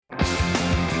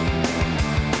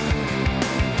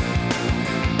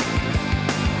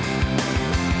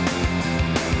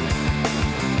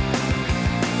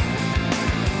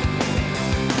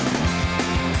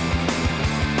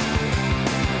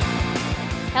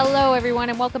Hello, everyone,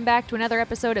 and welcome back to another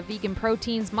episode of Vegan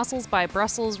Proteins Muscles by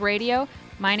Brussels Radio.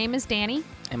 My name is Danny.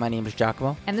 And my name is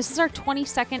Giacomo. And this is our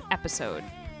 22nd episode.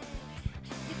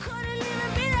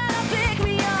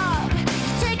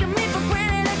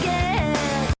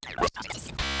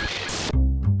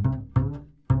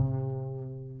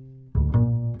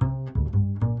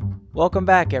 Welcome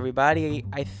back, everybody.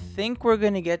 I think we're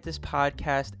going to get this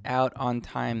podcast out on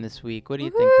time this week. What do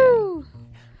you think, Danny?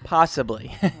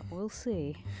 Possibly. We'll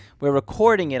see. We're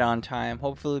recording it on time.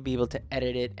 Hopefully we'll be able to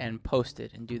edit it and post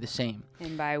it and do the same.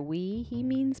 And by we, he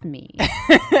means me.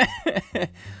 It's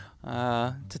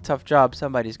a tough job.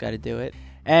 Somebody's got to do it.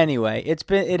 Anyway,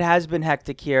 it has been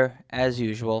hectic here as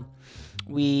usual.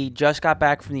 We just got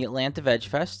back from the Atlanta Veg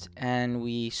Fest, and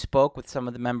we spoke with some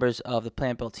of the members of the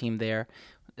Plant Built team there.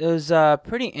 It was a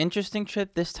pretty interesting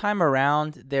trip. This time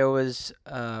around, there was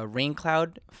a rain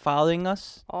cloud following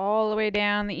us. All the way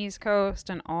down the East Coast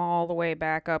and all the way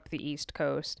back up the East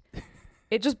Coast.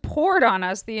 It just poured on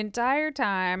us the entire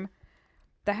time.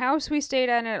 The house we stayed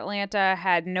at in Atlanta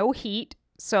had no heat,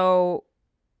 so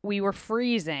we were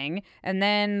freezing. And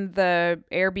then the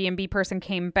Airbnb person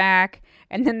came back,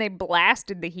 and then they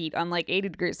blasted the heat on like 80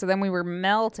 degrees. So then we were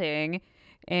melting.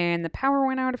 And the power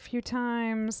went out a few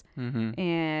times. Mm-hmm.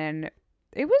 And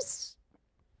it was...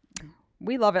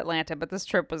 We love Atlanta, but this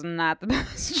trip was not the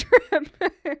best trip.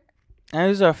 And it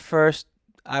was our first,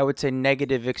 I would say,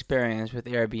 negative experience with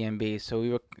Airbnb. So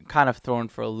we were kind of thrown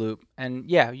for a loop. And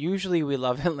yeah, usually we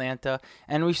love Atlanta.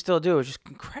 And we still do. It's just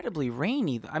incredibly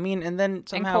rainy. I mean, and then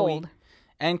somehow... And cold.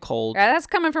 And cold. Yeah, that's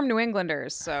coming from New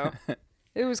Englanders, so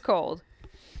it was cold.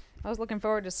 I was looking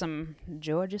forward to some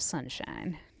Georgia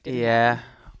sunshine. Yeah.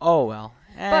 Oh, well.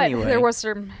 Anyway. But there was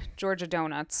some Georgia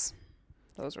donuts.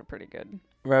 Those were pretty good.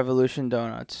 Revolution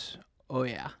Donuts. Oh,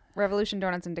 yeah. Revolution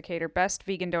Donuts in Decatur. Best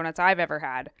vegan donuts I've ever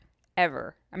had.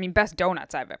 Ever. I mean, best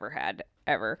donuts I've ever had.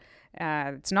 Ever.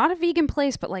 It's not a vegan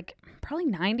place, but like probably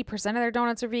 90% of their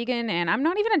donuts are vegan. And I'm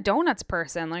not even a donuts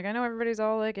person. Like, I know everybody's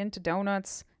all like into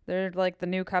donuts. They're like the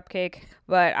new cupcake.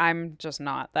 But I'm just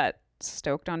not that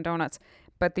stoked on donuts.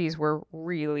 But these were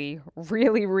really,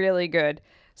 really, really good.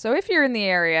 So if you're in the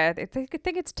area, I think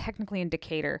it's technically in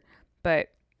Decatur, but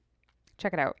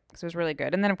check it out because it was really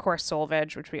good. And then, of course, Soul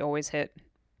Veg, which we always hit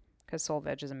because Soul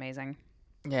Veg is amazing.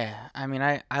 Yeah, I mean,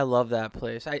 I love that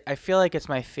place. I feel like it's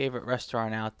my favorite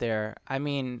restaurant out there. I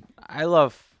mean, I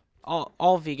love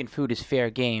all vegan food is fair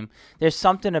game. There's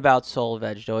something about Soul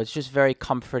Veg, though. It's just very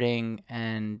comforting,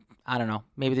 and I don't know.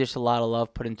 Maybe there's a lot of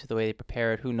love put into the way they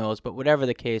prepare it. Who knows? But whatever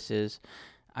the case is,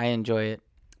 I enjoy it.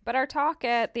 But our talk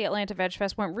at the Atlanta Veg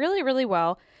Fest went really, really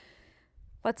well.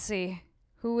 Let's see.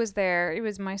 Who was there? It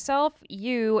was myself,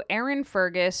 you, Aaron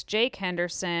Fergus, Jake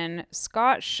Henderson,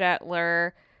 Scott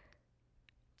Shetler,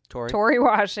 Tori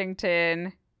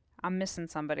Washington. I'm missing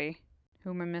somebody. Who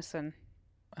am I missing?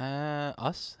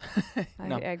 Us?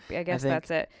 No, I guess that's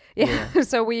it. Yeah.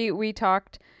 So we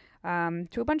talked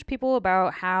to a bunch of people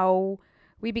about how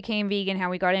we became vegan, how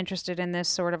we got interested in this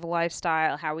sort of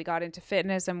lifestyle, how we got into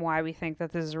fitness, and why we think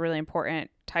that this is a really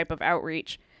important type of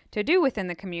outreach to do within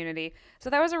the community. So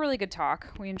that was a really good talk.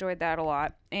 We enjoyed that a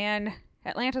lot. And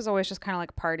Atlanta's always just kind of like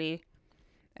a party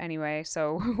anyway.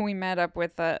 So we met up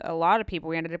with a lot of people.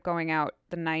 We ended up going out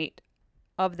the night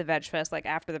of the Veg Fest, like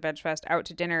after the Veg Fest, out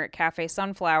to dinner at Cafe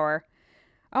Sunflower.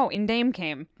 Oh, Indame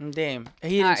came. Indame.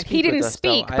 He didn't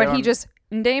speak, but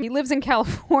Indame, he lives in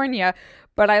California,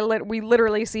 but we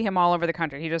literally see him all over the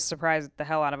country. He just surprised the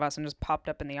hell out of us and just popped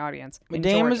up in the audience.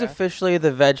 Indame is officially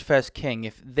the Veg Fest king.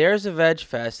 If there's a Veg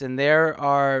Fest and there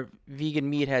are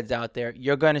vegan meatheads out there,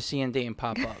 you're going to see Indame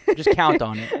pop up. Just count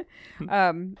on it.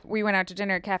 We went out to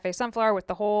dinner at Cafe Sunflower with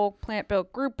the whole Plant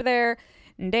Built group there.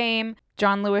 Indame,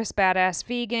 John Lewis, Badass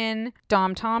Vegan,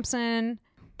 Dom Thompson.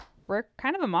 We're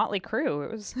kind of a motley crew.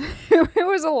 It was it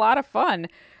was a lot of fun.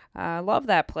 Love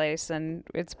that place, and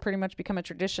it's pretty much become a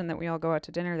tradition that we all go out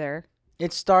to dinner there.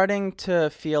 It's starting to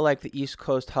feel like the East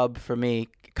Coast hub for me,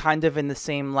 kind of in the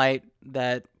same light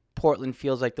that Portland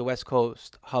feels like the West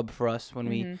Coast hub for us when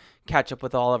we catch up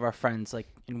with all of our friends, like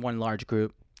in one large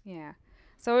group. Yeah.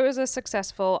 So it was a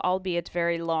successful, albeit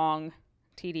very long,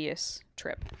 tedious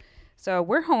trip. So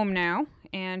we're home now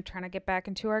and trying to get back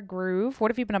into our groove.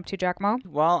 What have you been up to, Giacomo?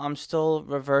 Well, I'm still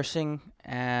reversing,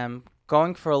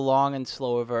 going for a long and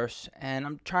slow reverse, and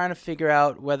I'm trying to figure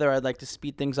out whether I'd like to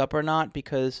speed things up or not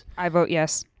because I vote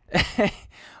yes.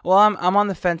 Well, I'm on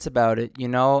the fence about it. You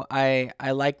know, I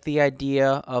like the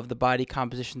idea of the body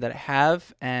composition that I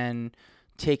have and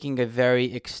taking a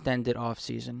very extended off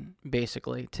season,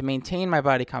 basically, to maintain my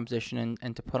body composition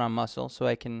and to put on muscle so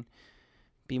I can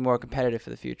be more competitive for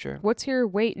the future. What's your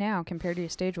weight now compared to your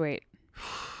stage weight?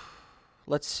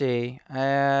 let's see.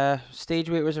 Stage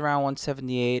weight was around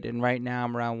 178, and right now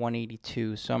I'm around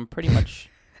 182. So I'm pretty much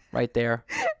right there.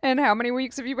 And how many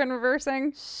weeks have you been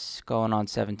reversing? Going on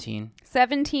 17.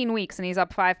 17 weeks, and he's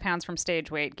up 5 pounds from stage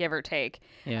weight, give or take.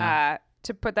 Yeah.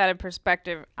 To put that in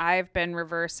perspective, I've been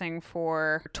reversing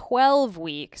for 12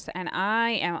 weeks, and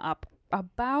I am up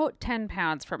about 10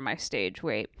 pounds from my stage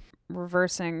weight,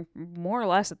 reversing more or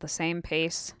less at the same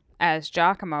pace as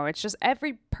Giacomo. It's just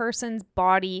every person's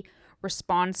body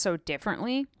responds so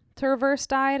differently to reverse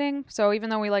dieting. So even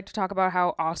though we like to talk about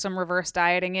how awesome reverse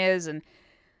dieting is, and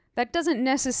that doesn't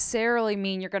necessarily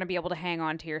mean you're going to be able to hang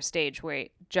on to your stage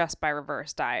weight just by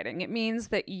reverse dieting. It means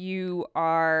that you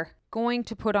are going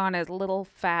to put on as little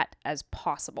fat as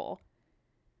possible,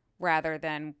 rather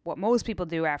than what most people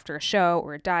do after a show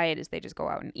or a diet is they just go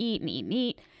out and eat and eat and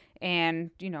eat.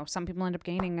 And, you know, some people end up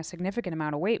gaining a significant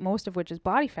amount of weight, most of which is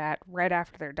body fat, right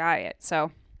after their diet.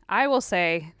 So I will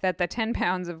say that the 10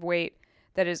 pounds of weight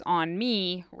that is on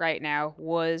me right now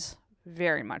was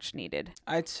very much needed.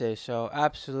 I'd say so.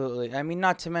 Absolutely. I mean,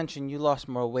 not to mention you lost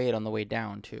more weight on the way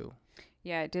down, too.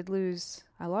 Yeah,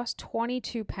 I lost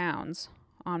 22 pounds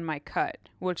on my cut,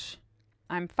 which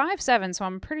I'm 5'7", so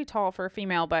I'm pretty tall for a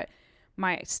female, but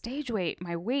my stage weight,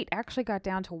 my weight actually got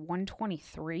down to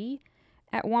 123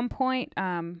 at one point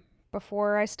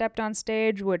before I stepped on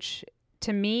stage, which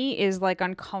to me is like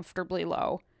uncomfortably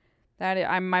low.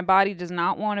 My body does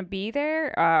not want to be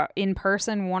there. In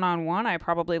person, one-on-one, I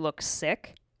probably look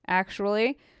sick,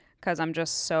 actually, because I'm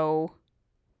just so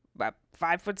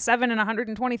 5'7" and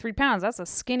 123 pounds. That's a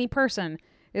skinny person,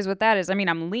 is what that is. I mean,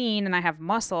 I'm lean and I have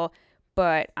muscle,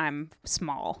 but I'm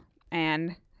small.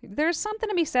 And there's something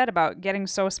to be said about getting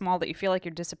so small that you feel like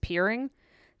you're disappearing,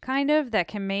 kind of, that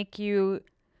can make you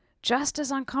just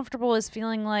as uncomfortable as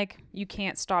feeling like you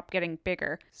can't stop getting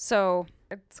bigger. So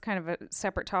it's kind of a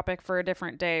separate topic for a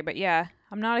different day. But yeah,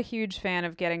 I'm not a huge fan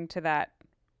of getting to that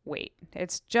weight.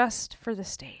 It's just for the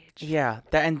stage. Yeah,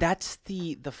 and that's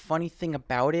the funny thing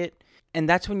about it. And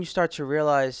that's when you start to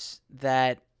realize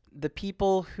that the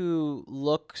people who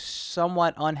look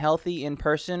somewhat unhealthy in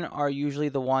person are usually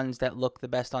the ones that look the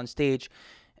best on stage,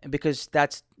 because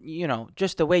that's, you know,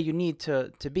 just the way you need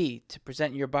to be to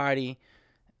present your body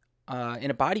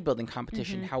in a bodybuilding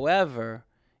competition. Mm-hmm. However,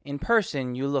 in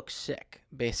person, you look sick,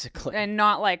 basically. And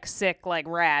not like sick, like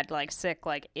rad, like sick,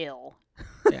 like ill.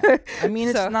 Yeah. I mean,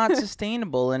 it's not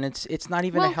sustainable, and it's not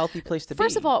even a healthy place to be.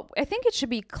 First of all, I think it should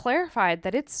be clarified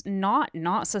that it's not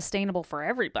sustainable for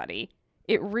everybody.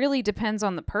 It really depends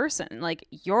on the person. Like,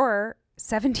 you're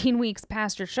 17 weeks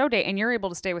past your show date, and you're able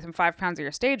to stay within 5 pounds of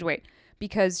your stage weight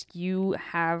because you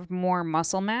have more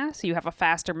muscle mass, you have a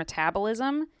faster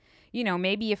metabolism. You know,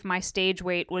 maybe if my stage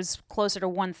weight was closer to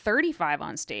 135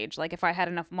 on stage, like if I had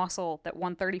enough muscle that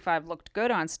 135 looked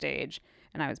good on stage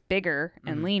and I was bigger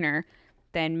and leaner,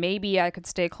 then maybe I could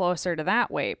stay closer to that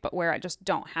weight. But where I just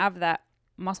don't have that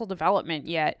muscle development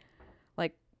yet,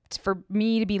 like, for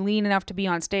me to be lean enough to be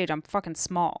on stage, I'm fucking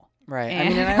small. Right.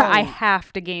 And I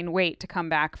have to gain weight to come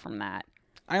back from that.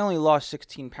 I only lost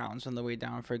 16 pounds on the way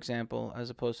down, for example, as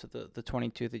opposed to the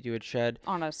 22 that you had shed.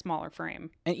 On a smaller frame.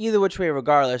 And either which way,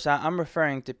 regardless, I'm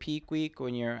referring to peak week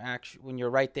when you're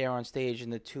right there on stage in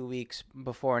the 2 weeks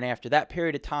before and after. That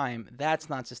period of time, that's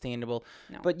not sustainable.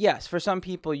 No. But yes, for some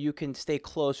people, you can stay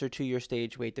closer to your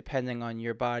stage weight depending on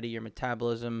your body, your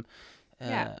metabolism.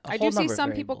 Yeah, I do see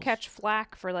some people catch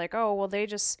flack for like, oh, well,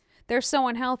 they're so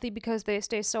unhealthy because they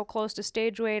stay so close to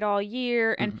stage weight all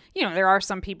year. And, you know, there are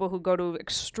some people who go to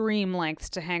extreme lengths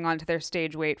to hang on to their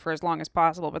stage weight for as long as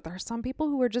possible. But there are some people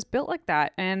who are just built like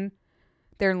that, and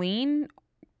they're lean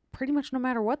pretty much no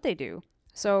matter what they do.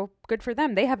 So good for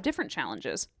them. They have different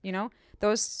challenges, you know.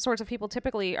 Those sorts of people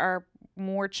typically are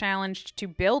more challenged to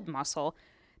build muscle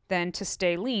than to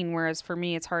stay lean. Whereas for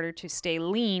me, it's harder to stay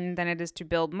lean than it is to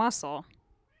build muscle.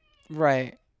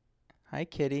 Right. Hi,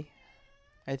 kitty.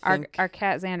 I think our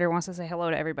cat Xander wants to say hello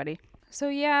to everybody. So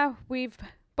yeah, we've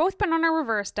both been on a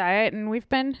reverse diet, and we've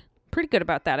been pretty good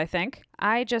about that, I think.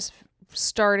 I just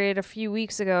started a few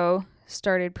weeks ago,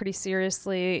 pretty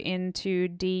seriously into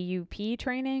DUP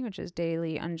training, which is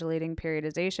daily undulating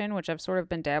periodization, which I've sort of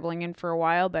been dabbling in for a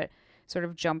while, but sort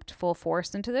of jumped full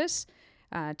force into this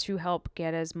to help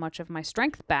get as much of my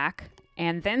strength back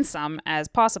and then some as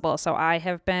possible. So I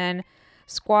have been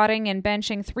squatting and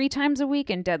benching 3 times a week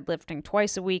and deadlifting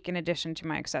twice a week in addition to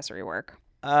my accessory work.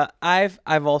 I've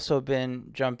also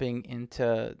been jumping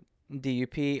into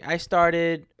DUP. I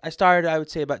started I would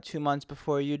say about 2 months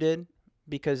before you did,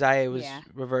 because I was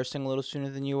reversing a little sooner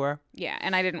than you were. Yeah,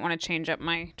 and I didn't want to change up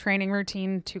my training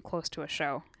routine too close to a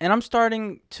show. And I'm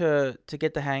starting to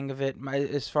get the hang of it,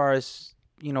 as far as,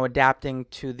 you know, adapting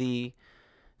to the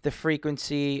the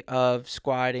frequency of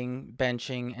squatting,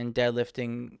 benching, and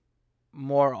deadlifting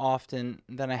more often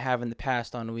than I have in the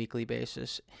past on a weekly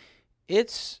basis.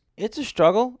 It's a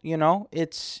struggle, you know.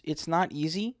 It's not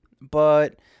easy,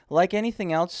 but like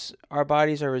anything else, our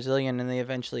bodies are resilient and they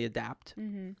eventually adapt.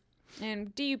 Mm-hmm.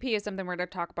 And DUP is something we're going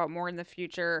to talk about more in the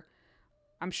future.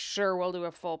 I'm sure we'll do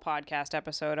a full podcast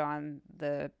episode on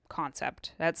the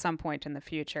concept at some point in the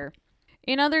future.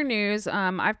 In other news,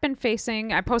 I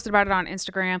posted about it on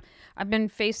Instagram. I've been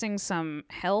facing some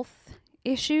health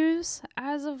issues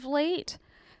as of late.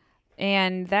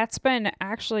 And that's been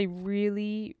actually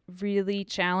really, really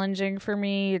challenging for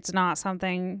me. It's not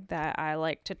something that I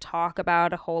like to talk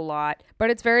about a whole lot,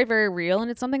 but it's very, very real. And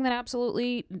it's something that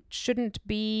absolutely shouldn't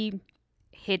be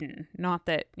hidden. Not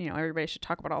that, everybody should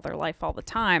talk about all their life all the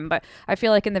time, but I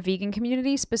feel like in the vegan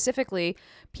community specifically,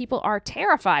 people are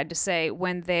terrified to say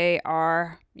when they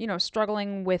are,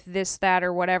 struggling with this, that,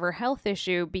 or whatever health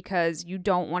issue, because you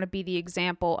don't want to be the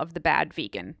example of the bad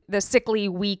vegan, the sickly,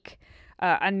 weak,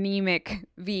 anemic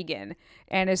vegan.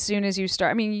 And as soon as you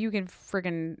start, you can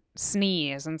friggin'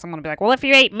 sneeze and someone will be like, well, if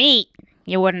you ate meat,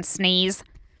 you wouldn't sneeze.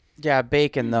 Yeah,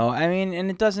 bacon though. And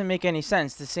it doesn't make any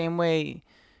sense. The same way,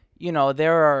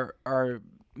 there are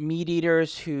meat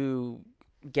eaters who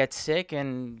get sick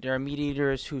and there are meat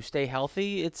eaters who stay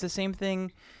healthy. It's the same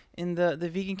thing in the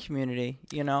vegan community,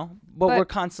 but we're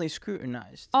constantly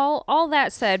scrutinized. All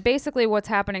that said, basically what's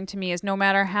happening to me is no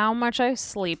matter how much I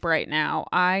sleep right now,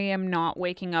 I am not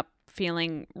waking up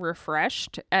feeling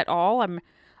refreshed at all.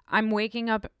 I'm waking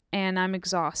up and I'm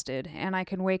exhausted, and I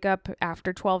can wake up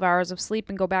after 12 hours of sleep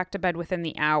and go back to bed within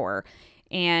the hour.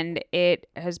 And it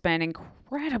has been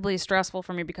incredibly stressful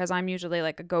for me because I'm usually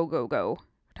like a go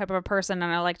type of a person,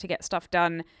 and I like to get stuff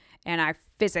done, and I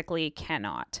physically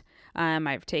cannot.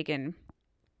 I've taken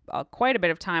quite a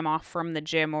bit of time off from the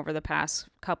gym over the past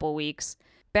couple weeks.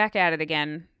 Back at it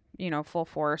again, full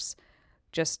force.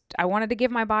 Just, I wanted to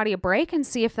give my body a break and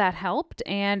see if that helped,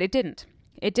 and it didn't.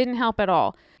 It didn't help at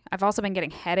all. I've also been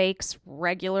getting headaches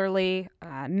regularly.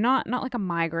 Not like a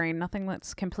migraine, nothing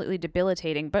that's completely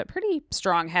debilitating, but pretty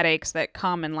strong headaches that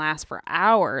come and last for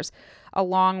hours,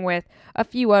 along with a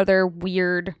few other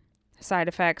weird side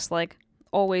effects like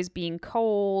always being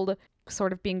cold,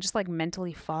 sort of being just like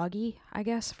mentally foggy, I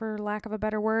guess, for lack of a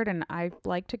better word. And I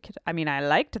like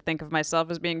to think of myself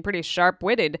as being pretty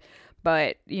sharp-witted,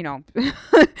 but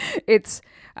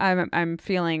I'm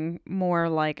feeling more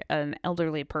like an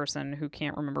elderly person who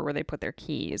can't remember where they put their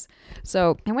keys.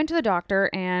 So I went to the doctor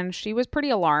and she was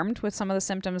pretty alarmed with some of the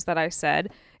symptoms that I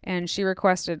said, and she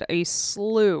requested a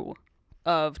slew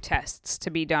of tests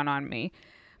to be done on me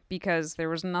because there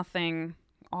was nothing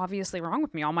obviously wrong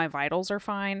with me. All my vitals are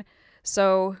fine.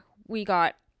 So we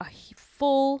got a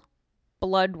full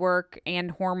blood work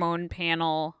and hormone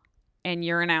panel and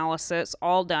urinalysis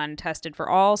all done, tested for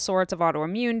all sorts of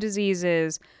autoimmune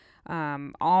diseases,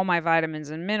 all my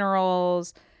vitamins and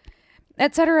minerals,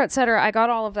 et cetera, et cetera. I got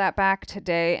all of that back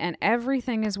today, and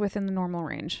everything is within the normal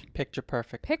range. Picture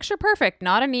perfect. Picture perfect,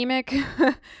 not anemic.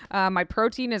 My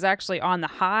protein is actually on the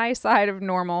high side of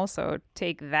normal, so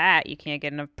take that. You can't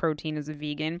get enough protein as a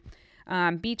vegan.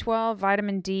 B12,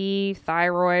 vitamin D,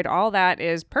 thyroid, all that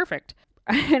is perfect.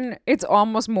 And it's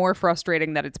almost more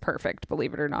frustrating that it's perfect,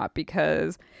 believe it or not,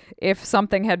 because if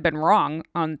something had been wrong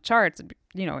on the charts,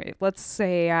 let's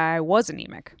say I was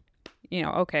anemic,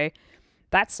 okay,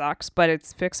 that sucks, but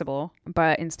it's fixable.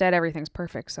 But instead, everything's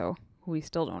perfect, so we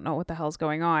still don't know what the hell's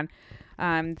going on.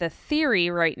 The theory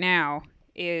right now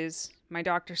is my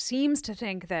doctor seems to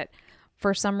think that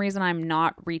for some reason I'm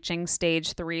not reaching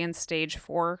stage 3 and stage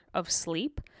 4 of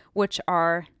sleep, which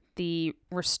are the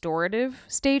restorative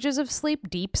stages of sleep,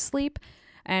 deep sleep.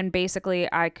 And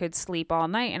basically I could sleep all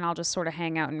night and I'll just sort of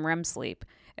hang out in REM sleep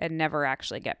and never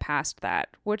actually get past that,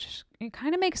 which it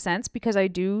kind of makes sense because I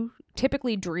do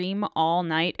typically dream all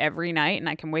night, every night, and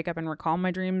I can wake up and recall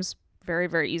my dreams very,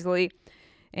 very easily.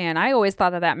 And I always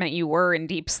thought that meant you were in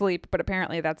deep sleep, but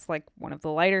apparently that's like one of the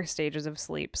lighter stages of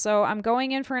sleep. So I'm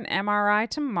going in for an MRI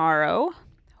tomorrow.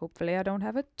 Hopefully I don't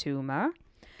have a tumor.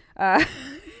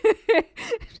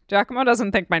 Giacomo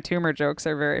doesn't think my tumor jokes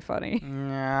are very funny.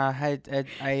 Yeah,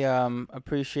 I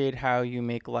appreciate how you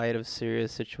make light of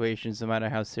serious situations, no matter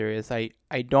how serious. I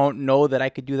don't know that I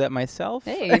could do that myself.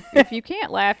 Hey, if you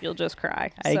can't laugh, you'll just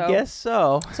cry. I guess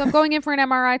so. So I'm going in for an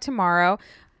MRI tomorrow,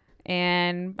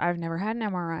 and I've never had an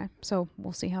MRI, so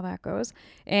we'll see how that goes.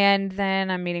 And then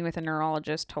I'm meeting with a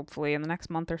neurologist, hopefully in the next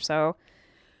month or so.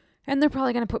 And they're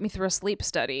probably going to put me through a sleep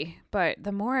study. But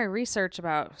the more I research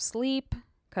about sleep,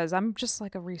 because I'm just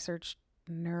like a research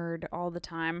nerd all the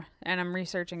time, and I'm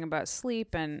researching about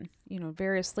sleep and,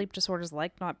 various sleep disorders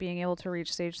like not being able to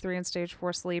reach stage 3 and stage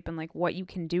 4 sleep and like what you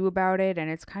can do about it. And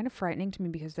it's kind of frightening to me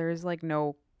because there is like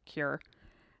no cure.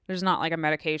 There's not like a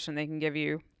medication they can give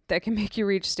you that can make you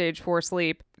reach stage 4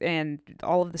 sleep, and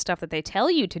all of the stuff that they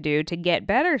tell you to do to get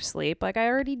better sleep. Like I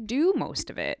already do most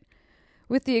of it,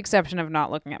 with the exception of not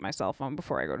looking at my cell phone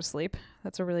before I go to sleep.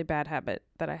 That's a really bad habit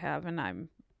that I have, and I'm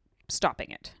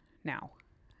stopping it now.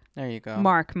 There you go.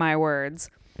 Mark my words.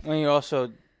 When you're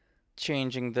also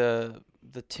changing the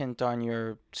tint on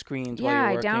your screens while Yeah, you're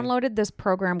I working. downloaded this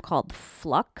program called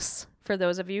Flux. For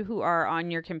those of you who are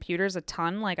on your computers a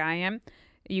ton like I am,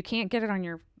 you can't get it on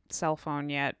your cell phone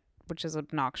yet, which is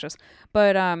obnoxious.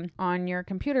 But on your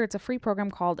computer, it's a free program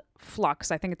called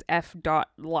Flux. I think it's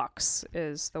f.lux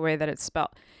is the way that it's spelled.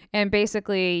 And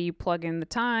basically, you plug in the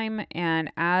time,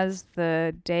 and as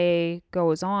the day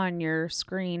goes on, your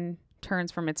screen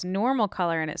turns from its normal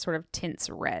color and it sort of tints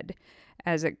red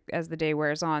as the day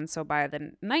wears on. So by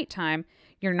the nighttime,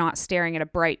 you're not staring at a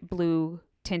bright blue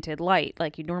tinted light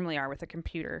like you normally are with a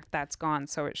computer. That's gone,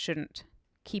 so it shouldn't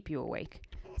keep you awake.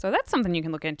 So that's something you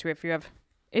can look into if you have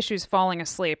issues falling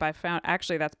asleep. I found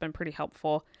actually that's been pretty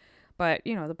helpful. But,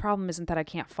 the problem isn't that I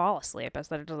can't fall asleep, it's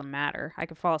that it doesn't matter. I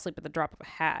can fall asleep at the drop of a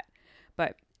hat.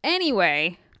 But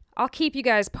anyway, I'll keep you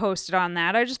guys posted on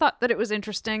that. I just thought that it was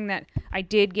interesting that I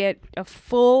did get a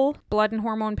full blood and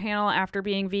hormone panel after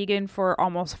being vegan for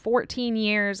almost 14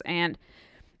 years, and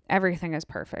everything is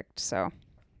perfect. So,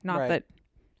 not Right. that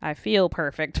I feel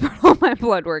perfect, but all my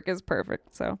blood work is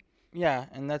perfect. So, Yeah,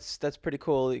 and that's pretty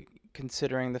cool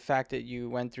considering the fact that you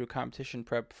went through competition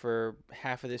prep for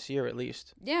half of this year at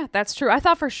least. yeah, that's true. I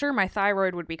thought for sure my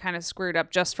thyroid would be kind of screwed up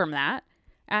just from that,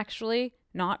 actually,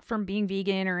 not from being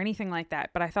vegan or anything like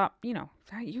that. But I thought,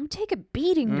 you take a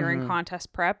beating during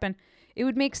contest prep, and it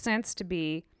would make sense to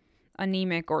be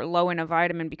anemic or low in a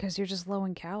vitamin because you're just low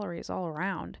in calories all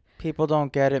around. People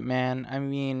don't get it, man. I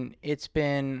mean, it's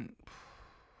been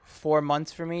 4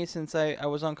 months for me since I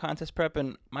was on contest prep,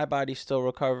 and my body's still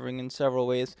recovering in several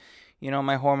ways.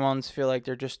 My hormones feel like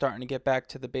they're just starting to get back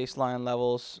to the baseline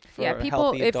levels for a People,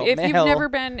 healthy adult if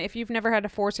male. if you've never had to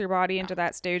force your body into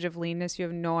that stage of leanness, you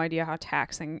have no idea how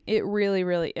taxing it really,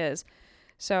 really is.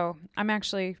 So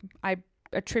I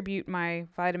attribute my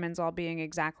vitamins all being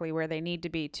exactly where they need to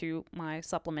be to my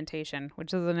supplementation,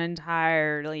 which is an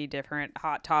entirely different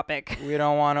hot topic. We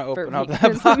don't want to open up that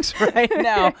veganism. box right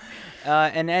now.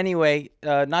 And anyway,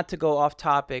 not to go off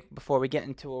topic before we get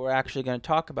into what we're actually going to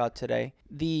talk about today.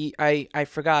 I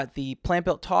forgot, the Plant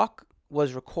Built Talk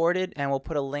was recorded, and we'll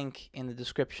put a link in the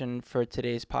description for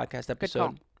today's podcast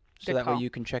episode. So Good that way call. you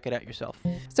can check it out yourself.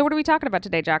 So what are we talking about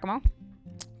today, Giacomo?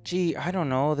 Gee, I don't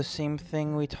know. The same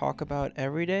thing we talk about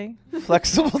every day.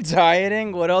 Flexible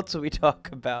dieting. What else do we talk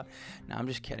about? No, I'm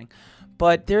just kidding.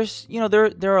 But there's,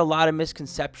 there are a lot of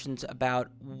misconceptions about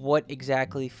what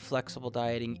exactly flexible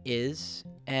dieting is.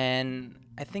 And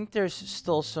I think there's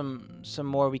still some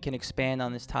more we can expand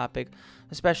on this topic,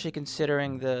 especially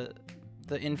considering the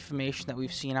information that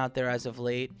we've seen out there as of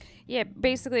late. Yeah,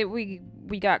 basically we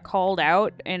got called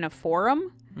out in a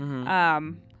forum.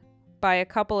 By a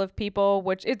couple of people,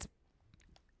 which it's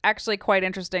actually quite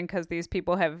interesting because these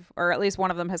people have, or at least one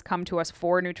of them has come to us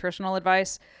for nutritional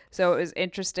advice. So it was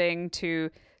interesting to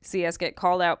see us get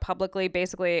called out publicly.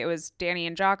 Basically, it was Danny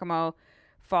and Giacomo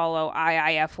follow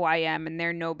IIFYM, and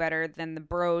they're no better than the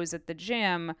bros at the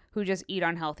gym who just eat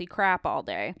unhealthy crap all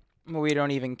day. We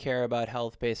don't even care about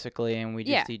health, basically, and we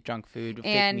just eat junk food, fake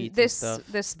And meats this and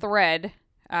stuff. this thread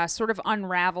sort of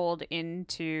unraveled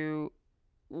into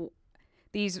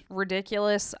these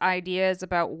ridiculous ideas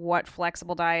about what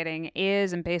flexible dieting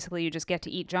is, and basically you just get to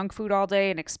eat junk food all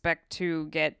day and expect to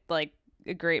get like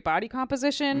a great body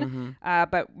composition,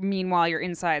 but meanwhile your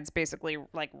insides basically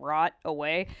like rot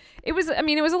away. It was a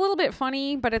little bit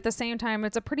funny, but at the same time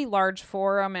it's a pretty large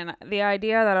forum, and the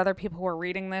idea that other people were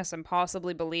reading this and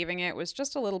possibly believing it was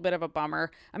just a little bit of a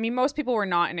bummer. I mean, most people were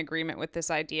not in agreement with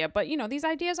this idea, but these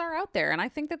ideas are out there, and I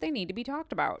think that they need to be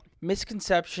talked about.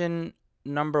 Misconception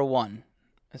number 1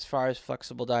 as far as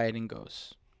flexible dieting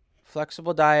goes.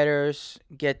 Flexible dieters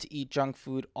get to eat junk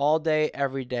food all day,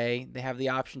 every day. They have the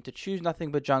option to choose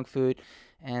nothing but junk food,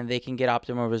 and they can get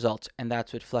optimal results. And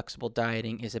that's what flexible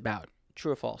dieting is about.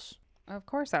 True or false? Of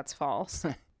course that's false.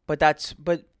 But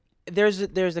there's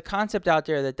a concept out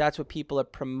there that that's what people are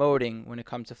promoting when it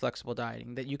comes to flexible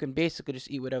dieting, that you can basically just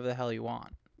eat whatever the hell you want.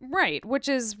 Right, which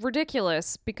is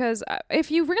ridiculous because if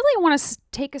you really want to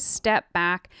take a step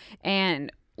back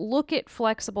and look at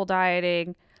flexible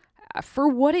dieting for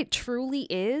what it truly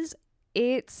is,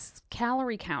 it's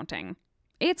calorie counting.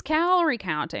 It's calorie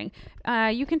counting.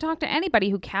 You can talk to anybody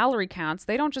who calorie counts.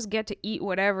 They don't just get to eat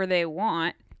whatever they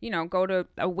want. Go to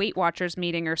a Weight Watchers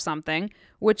meeting or something,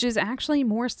 which is actually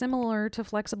more similar to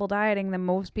flexible dieting than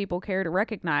most people care to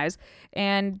recognize.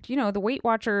 And, the Weight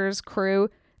Watchers crew,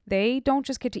 they don't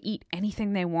just get to eat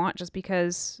anything they want just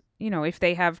because, if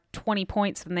they have 20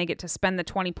 points, then they get to spend the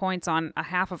 20 points on a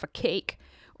half of a cake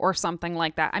or something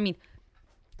like that. I mean,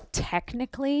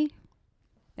 technically,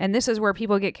 and this is where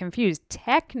people get confused,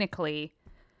 technically,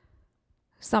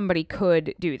 somebody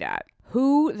could do that.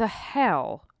 Who the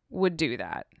hell would do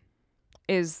that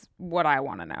is what I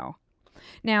want to know.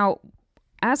 Now,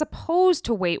 as opposed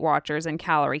to Weight Watchers and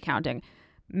calorie counting,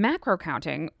 macro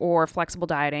counting or flexible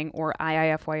dieting or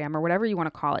IIFYM or whatever you want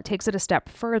to call it takes it a step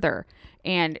further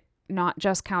and not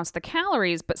just counts the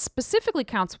calories, but specifically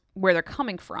counts where they're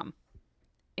coming from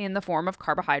in the form of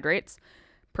carbohydrates,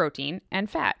 protein, and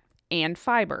fat. And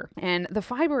fiber. And the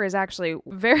fiber is actually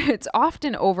it's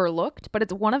often overlooked, but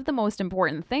it's one of the most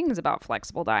important things about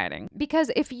flexible dieting. Because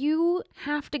if you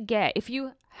have to get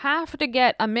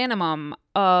a minimum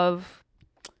of,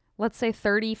 let's say,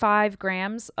 35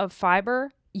 grams of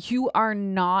fiber, you are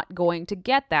not going to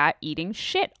get that eating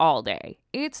shit all day.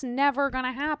 It's never going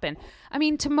to happen. I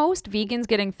mean, to most vegans,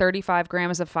 getting 35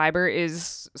 grams of fiber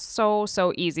is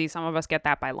so easy. Some of us get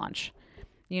that by lunch.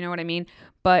 You know what I mean?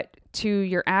 But to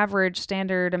your average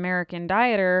standard American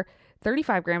dieter,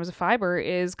 35 grams of fiber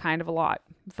is kind of a lot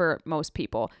for most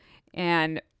people.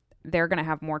 And they're going to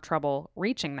have more trouble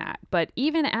reaching that. But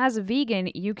even as a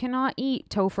vegan, you cannot eat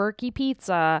Tofurky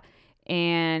pizza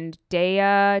and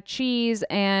Daiya cheese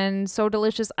and So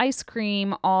Delicious ice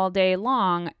cream all day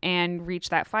long and reach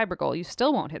that fiber goal. You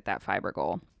still won't hit that fiber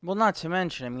goal. Well, not to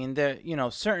mention, I mean,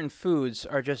 certain foods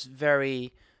are just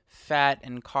very fat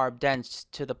and carb dense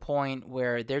to the point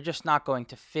where they're just not going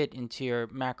to fit into your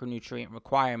macronutrient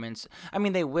requirements. I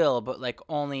mean, they will, but like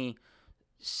only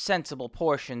sensible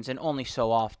portions and only so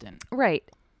often. Right.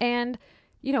 And,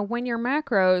 when your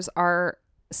macros are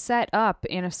set up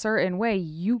in a certain way,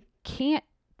 you can't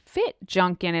fit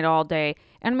junk in it all day.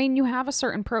 And I mean, you have a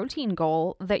certain protein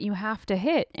goal that you have to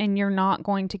hit, and you're not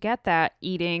going to get that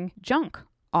eating junk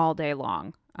all day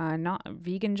long. Not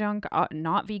vegan junk,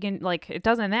 not vegan, like it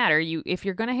doesn't matter. If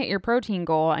you're going to hit your protein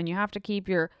goal and you have to keep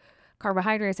your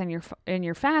carbohydrates and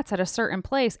your fats at a certain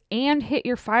place and hit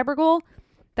your fiber goal,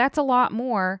 that's a lot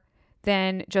more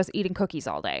than just eating cookies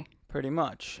all day. Pretty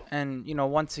much. And,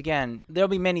 once again, there'll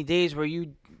be many days where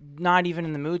you're not even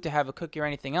in the mood to have a cookie or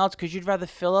anything else because you'd rather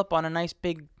fill up on a nice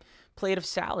big plate of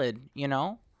salad,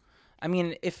 I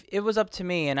mean, if it was up to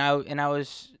me and I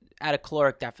was at a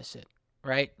caloric deficit,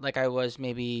 right? Like I was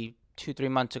maybe 2-3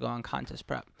 months ago on contest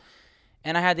prep.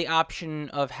 And I had the option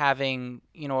of having,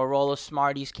 a roll of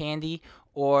Smarties candy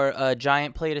or a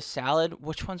giant plate of salad.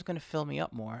 Which one's going to fill me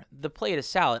up more? The plate of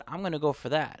salad. I'm going to go for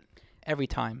that every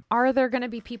time. Are there going to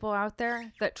be people out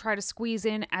there that try to squeeze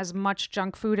in as much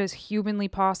junk food as humanly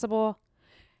possible?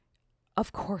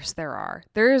 Of course there are.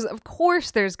 There's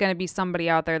going to be somebody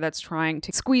out there that's trying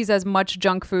to squeeze as much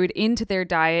junk food into their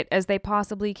diet as they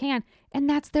possibly can. And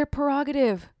that's their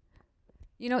prerogative.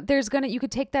 You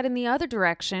could take that in the other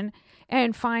direction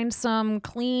and find some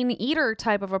clean eater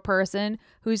type of a person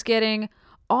who's getting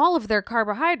all of their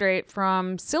carbohydrate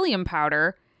from psyllium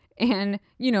powder and,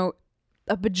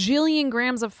 a bajillion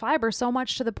grams of fiber, so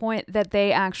much to the point that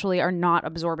they actually are not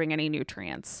absorbing any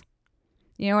nutrients.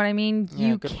 You know what I mean?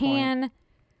 Yeah,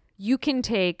 You can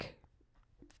take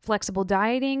flexible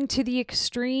dieting to the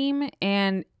extreme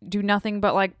and do nothing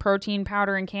but like protein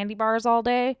powder and candy bars all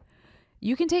day.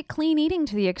 You can take clean eating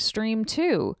to the extreme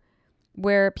too,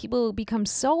 where people become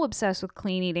so obsessed with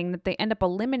clean eating that they end up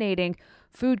eliminating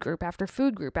food group after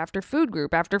food group after food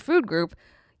group after food group,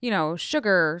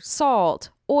 sugar, salt,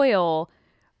 oil,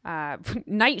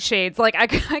 nightshades. Like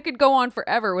I could go on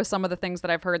forever with some of the things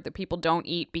that I've heard that people don't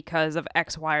eat because of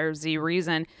X, Y, or Z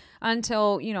reason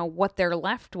until, what they're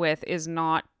left with is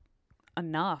not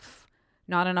enough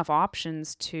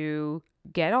options to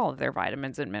get all of their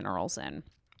vitamins and minerals in.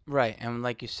 Right. And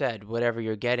like you said, whatever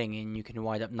you're getting in, you can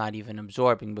wind up not even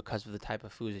absorbing because of the type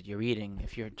of foods that you're eating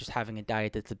if you're just having a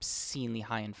diet that's obscenely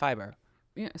high in fiber.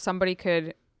 Yeah, somebody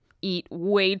could eat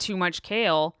way too much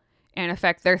kale and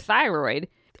affect their thyroid.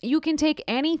 You can take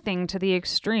anything to the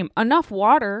extreme. Enough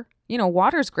water.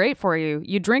 Water's great for you.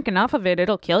 You drink enough of it,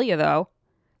 it'll kill you though.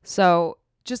 So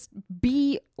just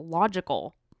be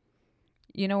logical.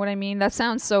 You know what I mean? That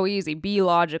sounds so easy. Be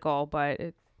logical, but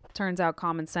it turns out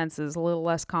common sense is a little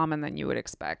less common than you would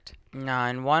expect. Nah,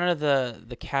 and one of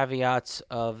the caveats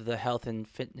of the health and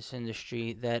fitness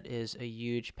industry that is a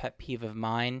huge pet peeve of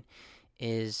mine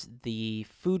is the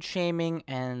food shaming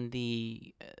and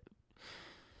the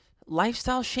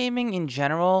lifestyle shaming in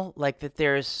general. Like that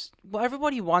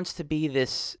everybody wants to be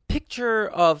this picture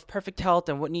of perfect health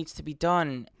and what needs to be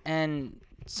done. And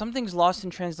something's lost in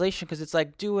translation because it's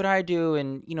like, do what I do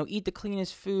and, eat the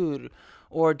cleanest food,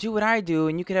 or do what I do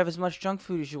and you could have as much junk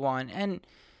food as you want. And,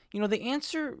 the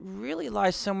answer really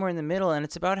lies somewhere in the middle, and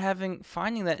it's about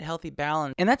finding that healthy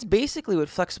balance. And that's basically what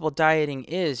flexible dieting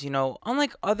is.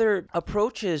 Unlike other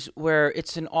approaches where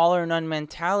it's an all or none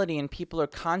mentality and people are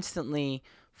constantly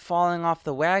falling off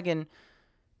the wagon,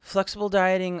 flexible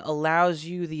dieting allows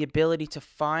you the ability to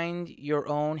find your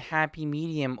own happy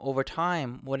medium over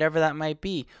time, whatever that might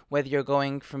be, whether you're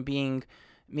going from being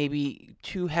maybe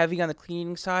too heavy on the clean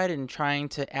eating side and trying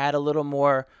to add a little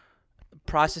more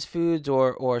processed foods,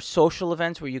 or social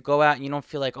events where you go out and you don't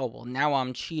feel like, oh, well, now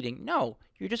I'm cheating. No,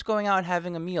 you're just going out and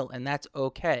having a meal, and that's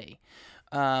okay.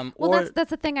 That's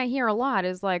the thing I hear a lot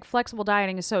is like, flexible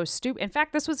dieting is so stupid. In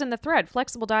fact, this was in the thread.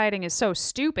 Flexible dieting is so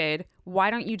stupid.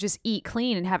 Why don't you just eat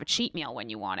clean and have a cheat meal when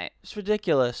you want it? It's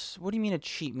ridiculous. What do you mean a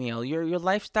cheat meal? Your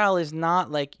lifestyle is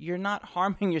not like, you're not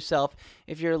harming yourself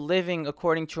if you're living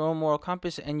according to your own moral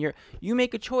compass and you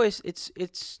make a choice. You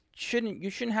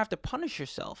shouldn't have to punish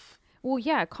yourself. Well,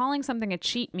 yeah, calling something a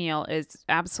cheat meal is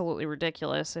absolutely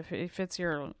ridiculous. If it's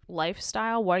your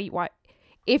lifestyle, why?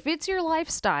 If it's your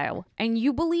lifestyle and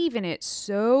you believe in it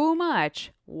so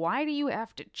much, why do you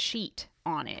have to cheat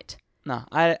on it? No,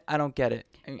 I don't get it.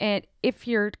 And if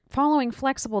you're following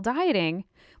flexible dieting,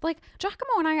 like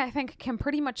Giacomo and I think can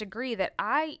pretty much agree that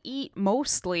I eat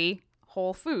mostly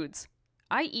whole foods.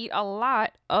 I eat a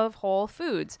lot of whole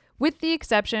foods, with the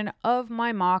exception of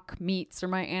my mock meats or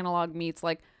my analog meats.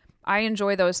 Like, I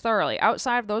enjoy those thoroughly.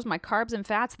 Outside of those, my carbs and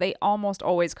fats, they almost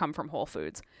always come from whole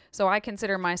foods. So I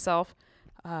consider myself,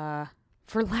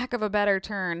 for lack of a better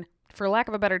term,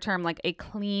 like a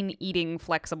clean eating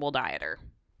flexible dieter,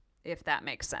 if that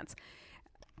makes sense.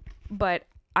 But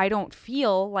I don't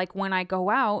feel like when I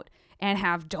go out and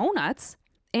have donuts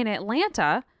in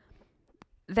Atlanta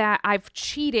that I've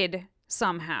cheated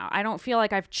somehow. I don't feel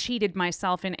like I've cheated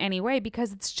myself in any way,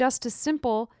 because it's just as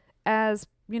simple as,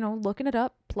 looking it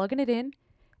up, plugging it in,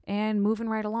 and moving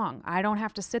right along. I don't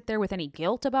have to sit there with any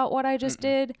guilt about what I just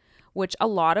did, which a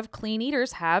lot of clean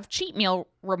eaters have cheat meal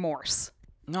remorse.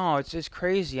 No, it's just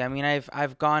crazy. I mean,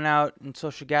 I've gone out in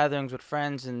social gatherings with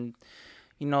friends, and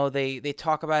they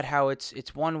talk about how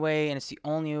it's one way and it's the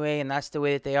only way, and that's the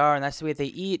way that they are and that's the way that they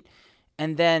eat.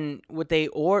 And then what they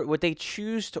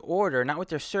choose to order, not what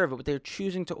they're served, but what they're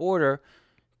choosing to order,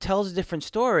 tells a different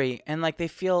story. And like, they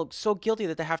feel so guilty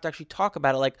that they have to actually talk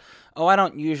about it. Like, oh, I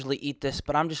don't usually eat this,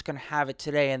 but I'm just gonna have it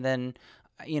today. And then,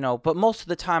 but most of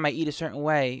the time I eat a certain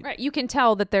way. Right. You can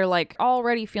tell that they're like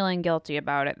already feeling guilty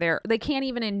about it. They can't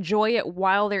even enjoy it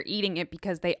while they're eating it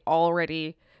because they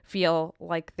already feel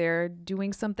like they're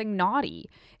doing something naughty.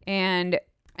 And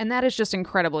that is just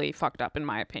incredibly fucked up, in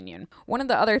my opinion. One of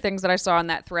the other things that I saw in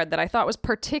that thread that I thought was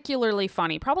particularly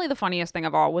funny, probably the funniest thing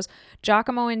of all, was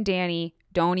Giacomo and Danny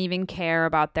don't even care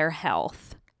about their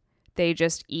health. They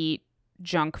just eat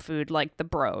junk food like the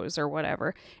bros or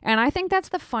whatever. And I think that's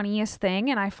the funniest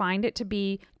thing, and I find it to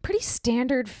be pretty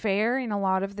standard fare in a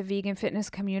lot of the vegan fitness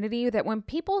community, that when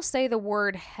people say the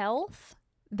word health,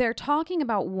 they're talking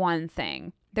about one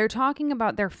thing. They're talking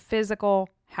about their physical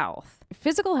health.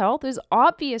 Physical health is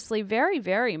obviously very,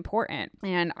 very important,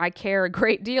 and I care a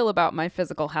great deal about my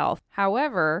physical health.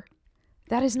 However,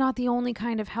 that is not the only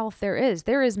kind of health there is.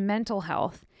 There is mental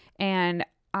health, and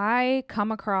I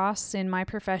come across in my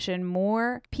profession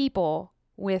more people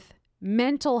with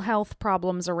mental health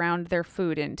problems around their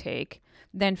food intake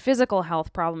than physical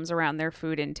health problems around their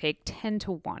food intake, 10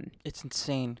 to 1. It's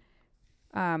insane.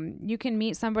 You can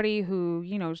meet somebody who,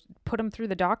 put them through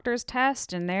the doctor's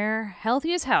test and they're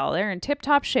healthy as hell. They're in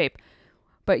tip-top shape.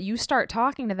 But you start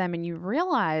talking to them and you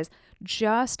realize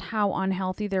just how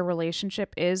unhealthy their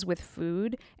relationship is with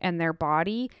food and their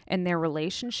body and their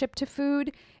relationship to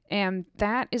food. And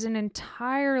that is an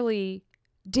entirely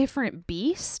different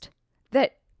beast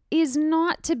that is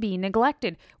not to be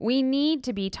neglected. We need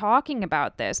to be talking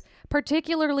about this,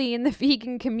 particularly in the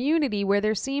vegan community where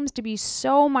there seems to be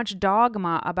so much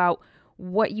dogma about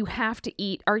what you have to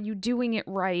eat. Are you doing it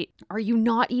right? Are you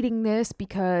not eating this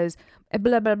because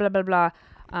blah, blah, blah, blah, blah.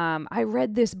 I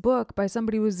read this book by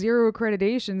somebody with 0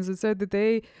 accreditations that said that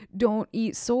they don't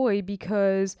eat soy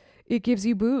because it gives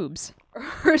you boobs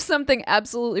or something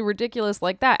absolutely ridiculous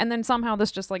like that. And then somehow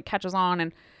this just like catches on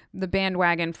and the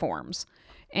bandwagon forms.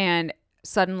 And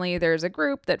suddenly there's a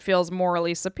group that feels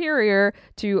morally superior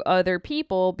to other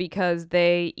people because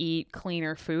they eat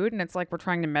cleaner food. And it's like we're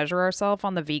trying to measure ourselves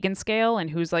on the vegan scale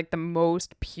and who's like the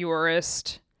most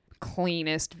purest,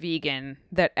 cleanest vegan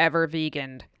that ever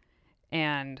veganed.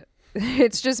 And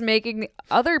it's just making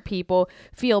other people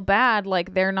feel bad,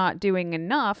 like they're not doing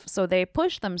enough. So they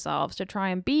push themselves to try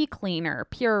and be cleaner,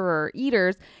 purer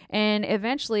eaters. And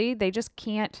eventually they just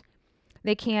can't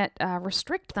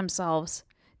restrict themselves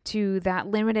to that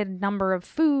limited number of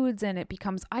foods, and it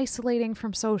becomes isolating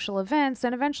from social events,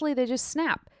 and eventually they just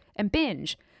snap and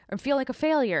binge and feel like a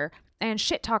failure and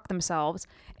shit talk themselves,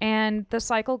 and the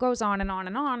cycle goes on and on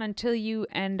and on until you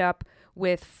end up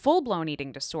with full-blown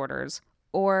eating disorders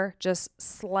or just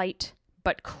slight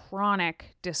but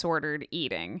chronic disordered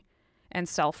eating and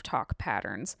self-talk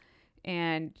patterns.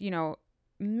 And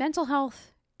mental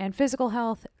health and physical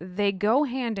health, they go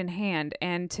hand in hand.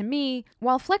 And to me,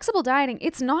 while flexible dieting,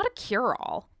 it's not a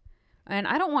cure-all. And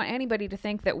I don't want anybody to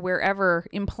think that we're ever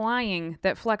implying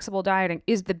that flexible dieting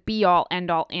is the be-all,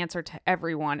 end-all answer to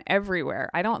everyone, everywhere.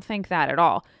 I don't think that at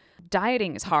all.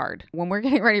 Dieting is hard. When we're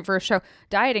getting ready for a show,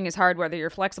 dieting is hard whether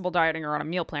you're flexible dieting or on a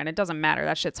meal plan. It doesn't matter.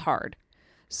 That shit's hard.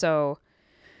 So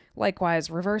likewise,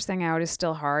 reversing out is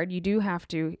still hard. You do have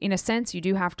to, in a sense, you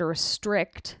do have to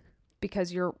restrict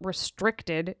because you're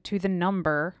restricted to the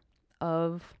number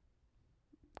of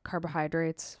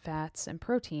carbohydrates, fats, and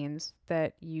proteins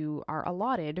that you are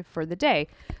allotted for the day.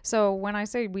 So when I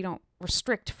say we don't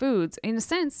restrict foods, in a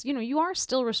sense, you are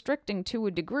still restricting to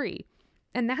a degree.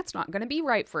 And that's not going to be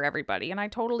right for everybody. And I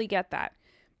totally get that.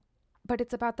 But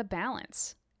it's about the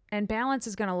balance. And balance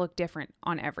is going to look different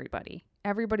on everybody.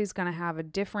 Everybody's going to have a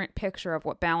different picture of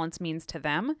what balance means to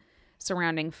them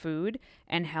surrounding food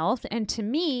and health. And to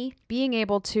me, being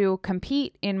able to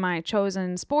compete in my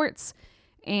chosen sports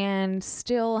and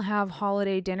still have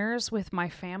holiday dinners with my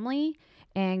family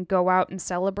and go out and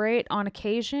celebrate on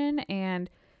occasion and,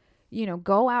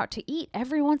 go out to eat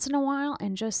every once in a while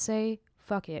and just say,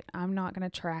 fuck it, I'm not going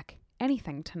to track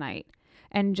anything tonight,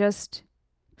 and just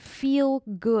feel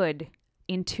good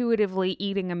intuitively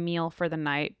eating a meal for the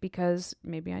night because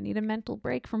maybe I need a mental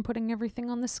break from putting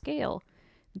everything on the scale.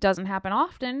 It doesn't happen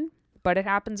often, but it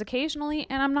happens occasionally,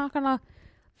 and I'm not going to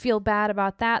feel bad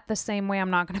about that the same way I'm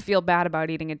not going to feel bad about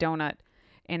eating a donut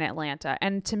in Atlanta.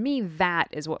 And to me, that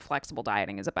is what flexible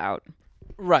dieting is about.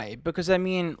 Right, because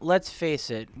let's face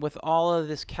it, with all of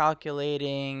this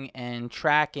calculating and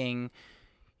tracking,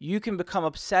 you can become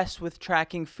obsessed with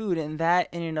tracking food, and that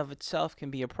in and of itself can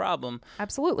be a problem.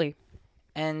 Absolutely.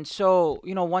 And so,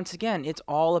 once again, it's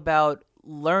all about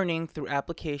learning through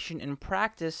application and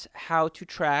practice how to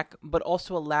track, but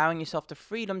also allowing yourself the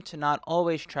freedom to not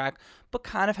always track, but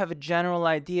kind of have a general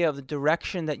idea of the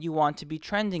direction that you want to be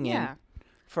trending in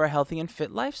for a healthy and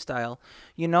fit lifestyle.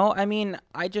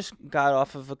 I just got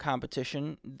off of a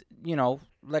competition,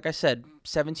 like I said,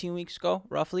 17 weeks ago,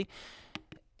 roughly.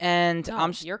 And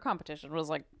your competition was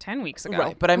like 10 weeks ago.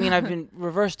 Right, but I've been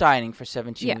reverse dieting for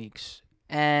 17 weeks.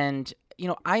 And,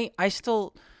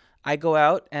 I go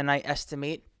out and I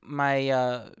estimate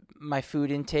my my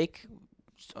food intake,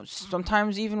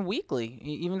 sometimes even weekly,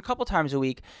 even a couple times a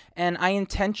week, and I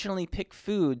intentionally pick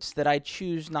foods that I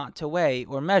choose not to weigh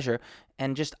or measure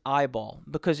and just eyeball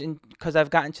because I've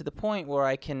gotten to the point where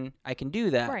I can do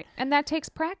that. Right, and that takes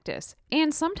practice.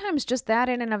 And sometimes just that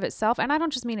in and of itself, and I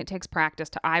don't just mean it takes practice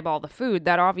to eyeball the food,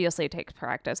 that obviously takes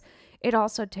practice. It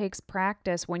also takes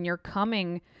practice when you're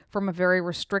coming from a very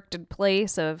restricted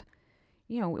place of,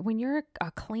 when you're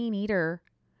a clean eater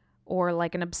or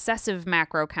like an obsessive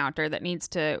macro counter that needs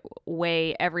to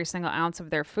weigh every single ounce of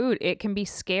their food, it can be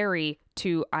scary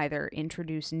to either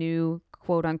introduce new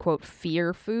quote unquote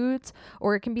fear foods,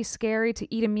 or it can be scary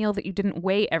to eat a meal that you didn't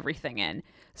weigh everything in.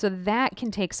 So that can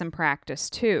take some practice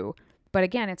too. But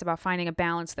again, it's about finding a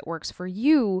balance that works for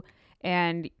you.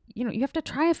 And, you have to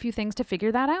try a few things to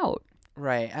figure that out.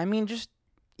 Right. Just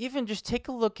take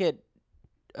a look at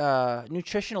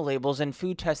nutritional labels and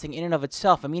food testing in and of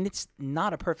itself. It's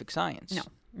not a perfect science. No,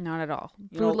 not at all.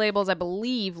 Food labels, I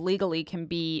believe, legally can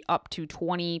be up to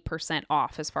 20%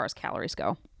 off as far as calories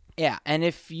go. Yeah, and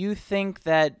if you think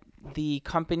that the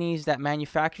companies that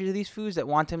manufacture these foods that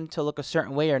want them to look a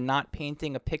certain way are not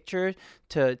painting a picture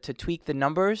to tweak the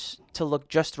numbers to look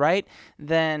just right,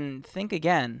 then think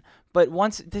again. But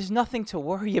there's nothing to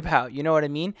worry about, you know what I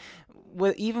mean?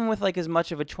 Even with like as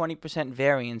much of a 20%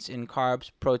 variance in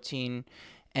carbs, protein,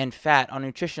 and fat on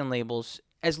nutrition labels,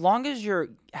 as long as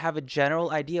you have a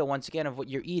general idea, once again, of what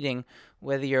you're eating,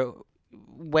 whether you're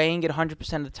weighing it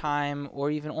 100% of the time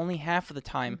or even only half of the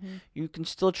time, you can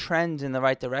still trend in the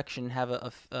right direction and have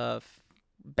a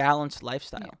balanced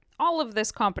lifestyle. Yeah. all of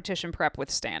this competition prep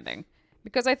withstanding.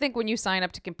 Because I think when you sign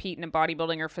up to compete in a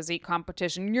bodybuilding or physique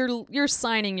competition, you're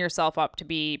signing yourself up to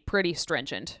be pretty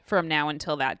stringent from now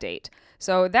until that date.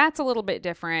 So that's a little bit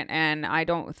different, and I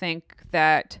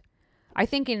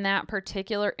think in that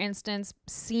particular instance,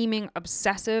 seeming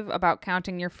obsessive about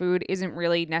counting your food isn't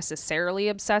really necessarily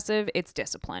obsessive, it's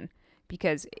discipline,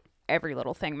 because every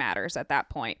little thing matters at that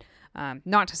point.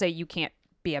 Not to say you can't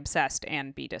be obsessed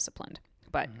and be disciplined,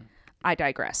 but I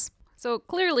digress. So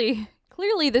clearly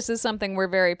this is something we're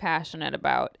very passionate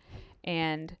about.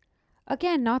 And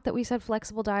again, not that we said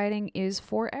flexible dieting is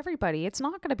for everybody. It's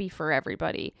not going to be for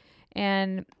everybody.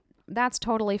 And that's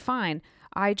totally fine.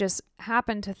 I just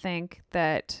happen to think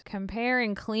that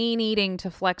comparing clean eating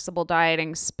to flexible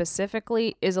dieting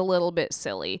specifically is a little bit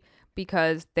silly,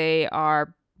 because they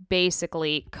are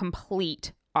basically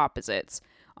complete opposites.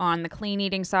 On the clean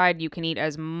eating side, you can eat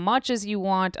as much as you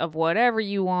want of whatever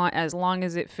you want, as long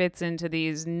as it fits into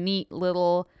these neat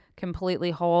little, completely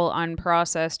whole,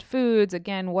 unprocessed foods.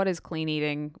 Again, what is clean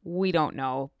eating? We don't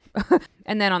know.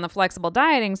 And then on the flexible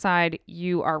dieting side,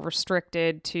 you are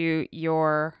restricted to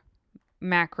your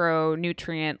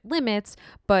macronutrient limits,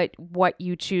 but what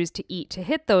you choose to eat to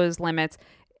hit those limits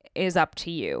is up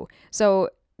to you. So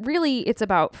really, it's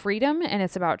about freedom and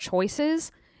it's about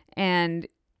choices, and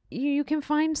you can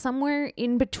find somewhere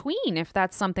in between if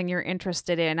that's something you're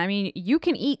interested in. I mean, you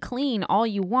can eat clean all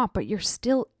you want, but you're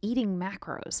still eating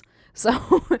macros. So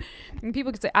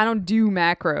people can say, I don't do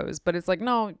macros, but it's like,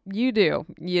 no, you do.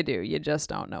 You do. You just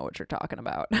don't know what you're talking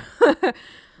about.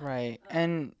 Right.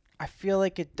 And I feel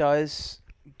like it does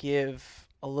give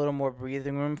a little more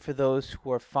breathing room for those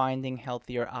who are finding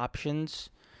healthier options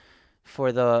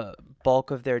for the bulk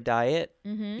of their diet,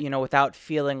 without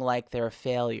feeling like they're a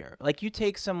failure. Like, you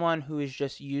take someone who is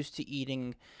just used to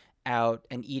eating out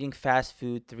and eating fast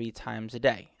food 3 times a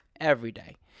day, every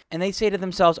day. And they say to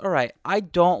themselves, all right, I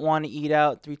don't want to eat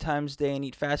out 3 times a day and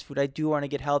eat fast food. I do want to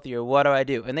get healthier. What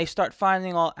do? And they start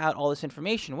finding out all this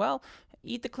information. Well,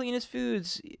 eat the cleanest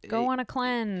foods. Go on a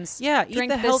cleanse. Yeah.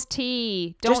 Drink this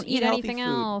tea. Don't eat anything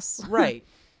else. Right.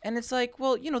 And it's like,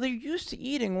 well, they're used to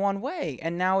eating one way.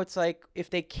 And now it's like, if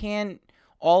they can't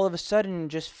all of a sudden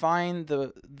just find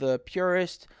the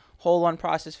purest, whole,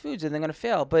 unprocessed foods, then they're going to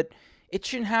fail. But it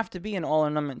shouldn't have to be an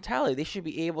all-in-one mentality. They should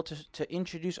be able to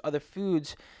introduce other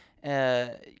foods,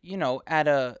 at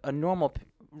a normal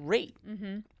rate.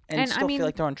 And still feel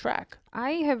like they're on track.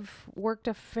 I have worked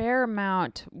a fair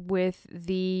amount with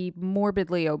the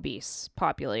morbidly obese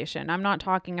population. I'm not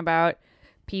talking about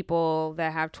people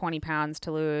that have 20 pounds to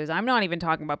lose. I'm not even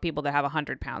talking about people that have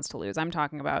 100 pounds to lose. I'm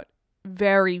talking about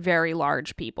very, very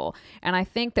large people. And I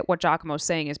think that what Giacomo's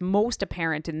saying is most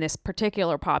apparent in this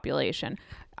particular population.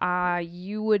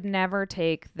 You would never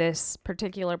take this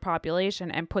particular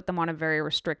population and put them on a very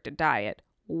restricted diet.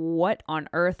 What on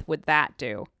earth would that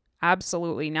do?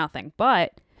 Absolutely nothing.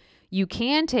 But you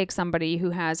can take somebody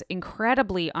who has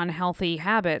incredibly unhealthy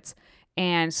habits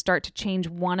and start to change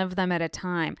one of them at a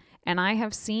time. And I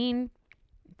have seen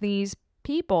these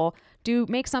people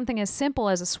make something as simple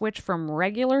as a switch from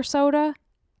regular soda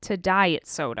to diet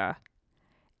soda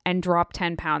and drop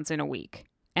 10 pounds in a week.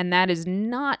 And that is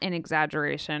not an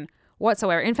exaggeration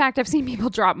whatsoever. In fact, I've seen people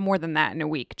drop more than that in a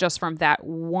week just from that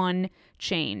one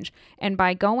change. And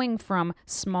by going from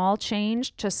small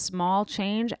change to small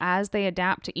change as they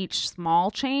adapt to each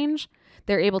small change,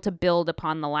 they're able to build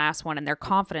upon the last one, and their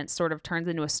confidence sort of turns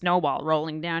into a snowball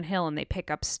rolling downhill, and they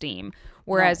pick up steam.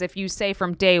 Whereas if you say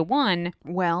from day one,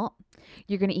 well,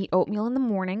 you're going to eat oatmeal in the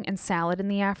morning and salad in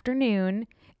the afternoon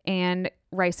and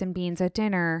rice and beans at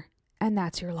dinner, and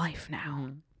that's your life now.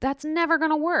 That's never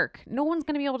going to work. No one's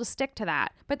going to be able to stick to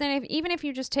that. But then even if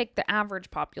you just take the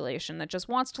average population that just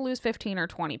wants to lose 15 or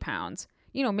 20 pounds,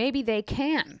 maybe they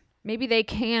can. Maybe they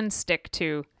can stick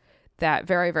to that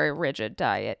very, very rigid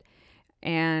diet.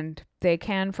 And they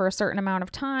can for a certain amount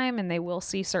of time, and they will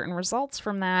see certain results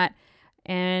from that.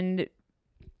 And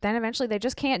then eventually they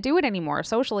just can't do it anymore. A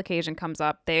social occasion comes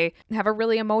up. They have a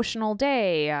really emotional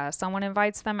day. Someone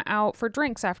invites them out for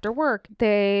drinks after work.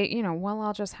 They, well,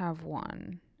 I'll just have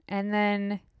one. And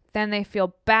then they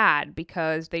feel bad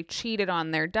because they cheated on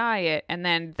their diet. And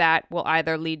then that will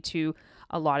either lead to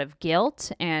a lot of guilt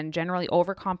and generally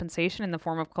overcompensation in the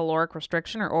form of caloric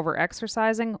restriction or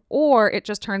over-exercising, or it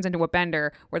just turns into a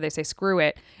bender where they say screw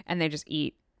it and they just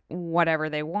eat whatever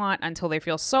they want until they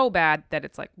feel so bad that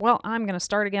it's like, well, I'm going to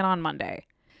start again on Monday.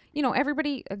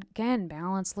 Everybody, again,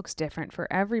 balance looks different for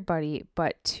everybody,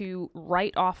 but to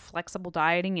write off flexible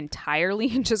dieting entirely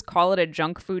and just call it a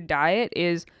junk food diet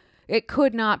it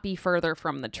could not be further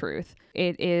from the truth.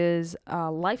 It is a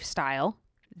lifestyle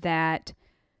that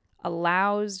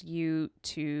allows you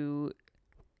to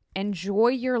enjoy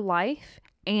your life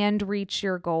and reach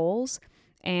your goals,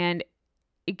 and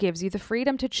it gives you the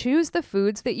freedom to choose the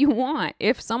foods that you want.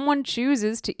 If someone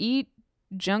chooses to eat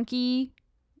junky,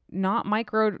 not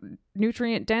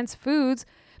micronutrient dense foods,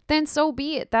 then so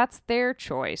be it. That's their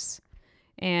choice.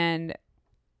 And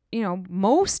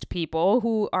most people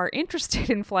who are interested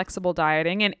in flexible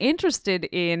dieting and interested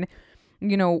in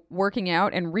working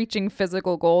out and reaching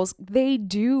physical goals, they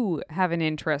do have an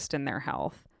interest in their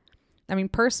health. I mean,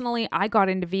 personally, I got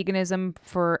into veganism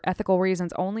for ethical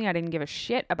reasons only. I didn't give a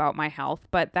shit about my health,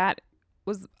 but that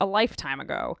was a lifetime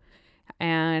ago.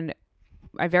 And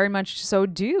I very much so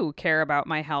do care about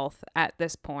my health at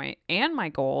this point, and my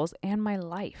goals, and my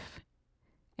life,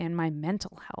 and my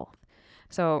mental health.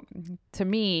 So to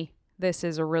me, this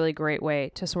is a really great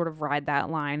way to sort of ride that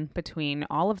line between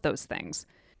all of those things.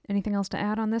 Anything else to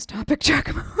add on this topic,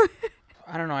 Giacomo?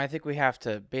 I don't know. I think we have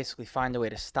to basically find a way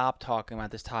to stop talking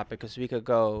about this topic because we could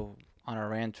go on a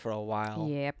rant for a while.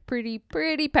 Yeah, pretty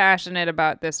passionate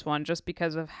about this one just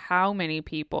because of how many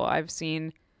people I've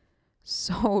seen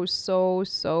so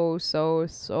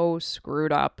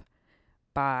screwed up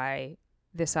by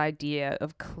this idea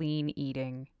of clean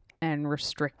eating and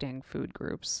restricting food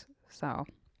groups. So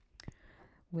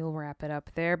we'll wrap it up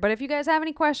there. But if you guys have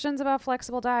any questions about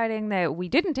flexible dieting that we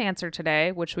didn't answer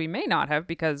today, which we may not have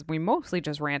because we mostly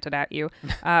just ranted at you,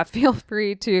 feel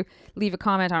free to leave a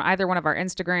comment on either one of our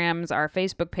Instagrams, our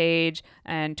Facebook page,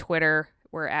 and Twitter.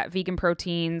 We're at Vegan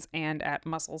Proteins and at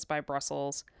Muscles by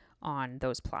Brussels on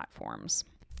those platforms.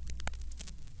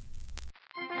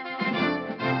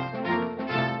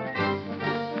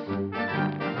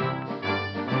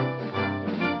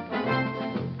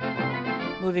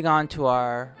 Moving on to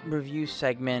our review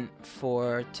segment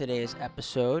for today's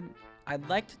episode, I'd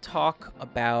like to talk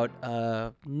about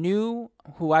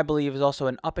who I believe is also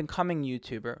an up-and-coming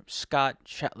YouTuber, Scott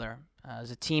Shetler.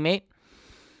 As a teammate,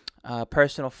 a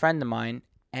personal friend of mine,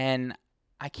 and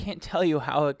I can't tell you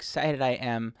how excited I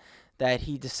am that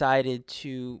he decided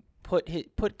to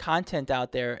put content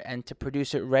out there and to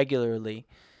produce it regularly.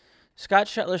 Scott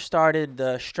Shetler started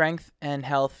the Strength and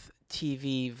Health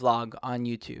TV vlog on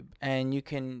YouTube, and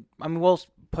we'll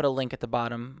put a link at the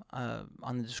bottom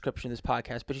on the description of this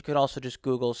podcast, but you could also just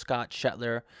Google Scott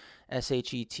Shetler,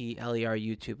 Shetler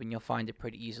YouTube, and you'll find it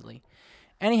pretty easily.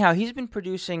 Anyhow, he's been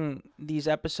producing these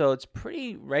episodes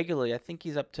pretty regularly. I think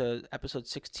he's up to episode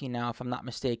 16 now, if I'm not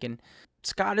mistaken.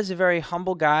 Scott is a very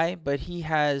humble guy, but he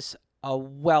has a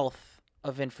wealth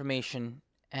of information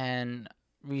and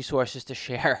resources to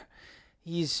share.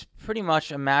 He's pretty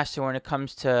much a master when it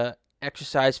comes to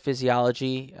exercise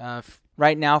physiology.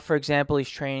 Right now, for example, he's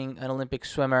training an Olympic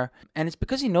swimmer, and it's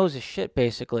because he knows his shit,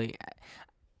 basically.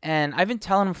 And I've been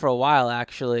telling him for a while,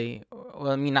 actually.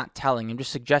 Well, I mean, not telling him,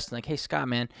 just suggesting, like, hey, Scott,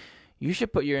 man, you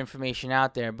should put your information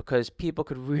out there because people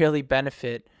could really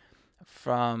benefit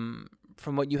from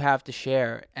what you have to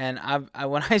share. And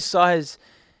when I saw his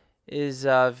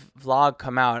vlog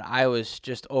come out, I was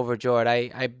just overjoyed.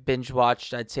 I binge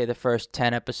watched, I'd say, the first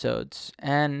 10 episodes,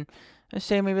 and I'd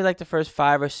say maybe like the first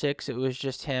 5 or 6, it was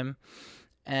just him.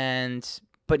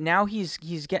 But now he's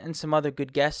getting some other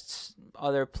good guests,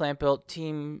 other Plant Built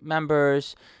team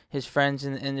members, his friends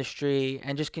in the industry,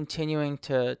 and just continuing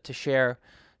to share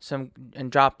some and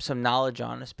drop some knowledge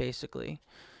on us, basically.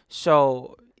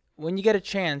 So when you get a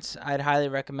chance, I'd highly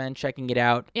recommend checking it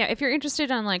out. Yeah, if you're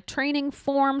interested in like training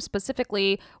form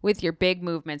specifically with your big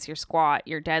movements, your squat,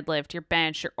 your deadlift, your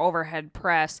bench, your overhead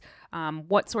press,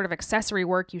 what sort of accessory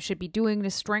work you should be doing to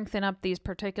strengthen up these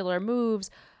particular moves,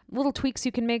 little tweaks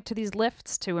you can make to these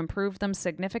lifts to improve them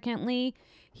significantly.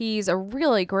 He's a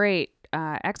really great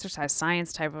exercise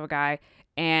science type of a guy.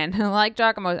 And like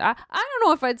Giacomo, I don't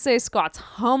know if I'd say Scott's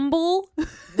humble,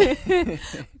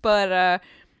 but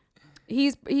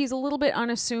he's a little bit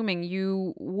unassuming.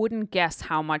 You wouldn't guess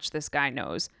how much this guy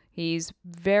knows. He's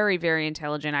very, very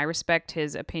intelligent. I respect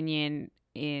his opinion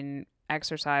in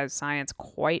exercise science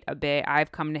quite a bit.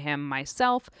 I've come to him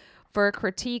myself for a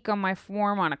critique on my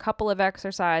form on a couple of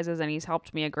exercises, and he's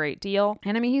helped me a great deal.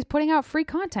 And I mean, he's putting out free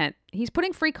content. He's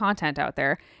putting free content out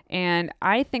there, and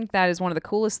I think that is one of the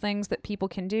coolest things that people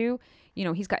can do. You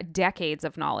know, he's got decades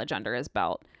of knowledge under his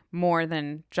belt, more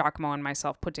than Giacomo and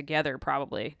myself put together,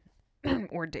 probably.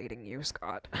 We're dating you,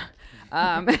 Scott.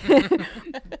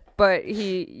 But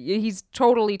he's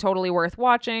totally worth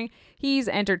watching. He's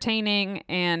entertaining,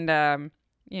 and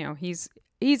he's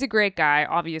a great guy,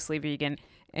 obviously vegan.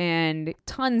 and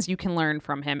tons you can learn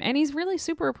from him. And he's really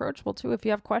super approachable too. If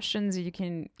you have questions, you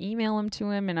can email him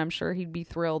to him, and I'm sure he'd be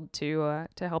thrilled to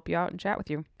help you out and chat with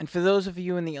you. And for those of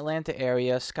you in the Atlanta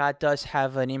area, Scott does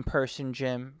have an in-person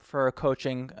gym for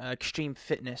coaching.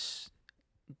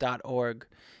 Extremefitness.org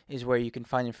is where you can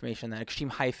find information on that,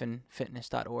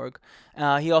 extreme-fitness.org.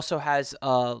 He also has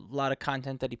a lot of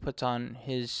content that he puts on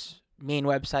his main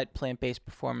website,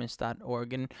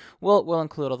 plantbasedperformance.org, and we'll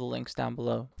include all the links down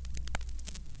below.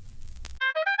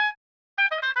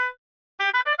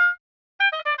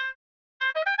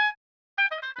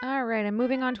 All right, and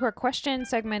moving on to our question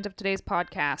segment of today's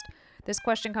podcast. This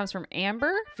question comes from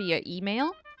Amber via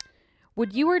email.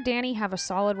 Would you or Danny have a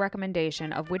solid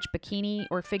recommendation of which bikini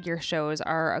or figure shows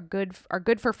are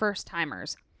good for first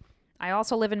timers? I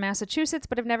also live in Massachusetts,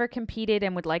 but have never competed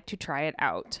and would like to try it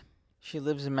out. She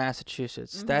lives in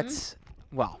Massachusetts. Mm-hmm. That's,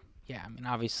 well, yeah, I mean,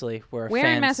 obviously, we're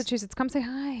in Massachusetts. Come say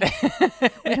hi.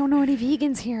 We don't know any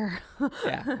vegans here.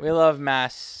 Yeah, we love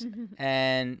Mass.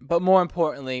 But more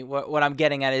importantly, what I'm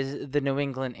getting at is the New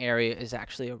England area is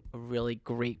actually a really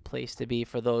great place to be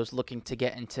for those looking to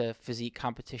get into physique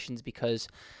competitions, because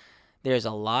there's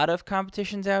a lot of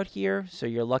competitions out here. So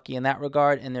you're lucky in that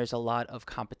regard. And there's a lot of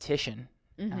competition,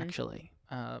 actually.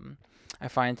 I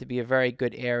find it to be a very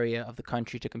good area of the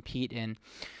country to compete in.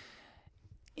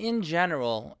 In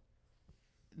general,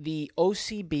 the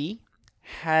OCB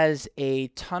has a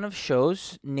ton of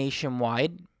shows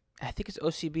nationwide. I think it's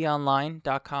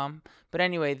ocbonline.com. But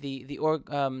anyway, the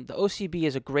OCB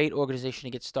is a great organization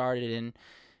to get started in,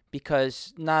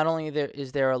 because not only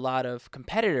is there a lot of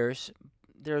competitors,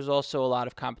 there's also a lot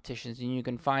of competitions, and you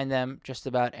can find them just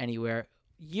about anywhere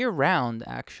year-round,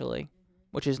 actually,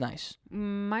 which is nice.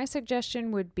 My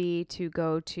suggestion would be to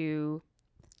go to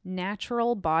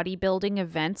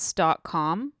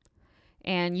naturalbodybuildingevents.com.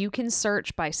 And you can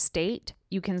search by state.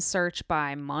 You can search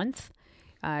by month.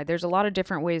 There's a lot of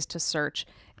different ways to search.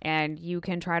 And you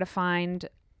can try to find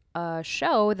a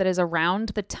show that is around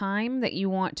the time that you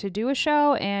want to do a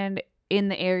show and in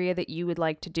the area that you would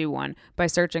like to do one by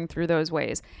searching through those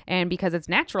ways. And because it's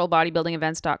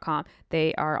naturalbodybuildingevents.com,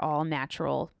 they are all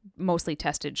natural, mostly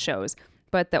tested shows.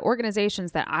 But the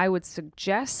organizations that I would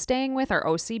suggest staying with are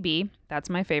OCB. That's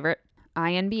my favorite.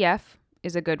 INBF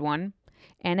is a good one.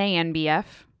 NANBF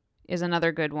is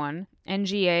another good one.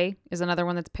 NGA is another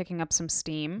one that's picking up some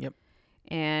steam. Yep.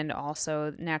 And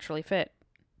also Naturally Fit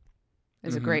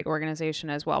is a great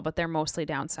organization as well, but they're mostly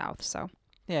down south. So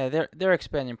yeah, they're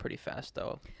expanding pretty fast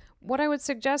though. What I would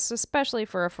suggest, especially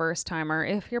for a first timer,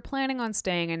 if you're planning on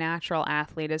staying a natural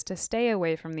athlete, is to stay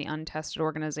away from the untested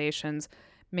organizations,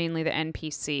 mainly the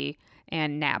NPC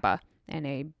and NABA,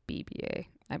 NABBA.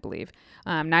 I believe.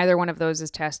 Neither one of those is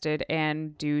tested,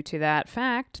 and due to that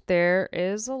fact, there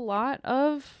is a lot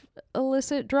of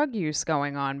illicit drug use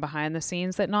going on behind the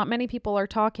scenes that not many people are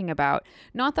talking about.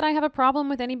 Not that I have a problem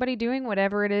with anybody doing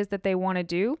whatever it is that they want to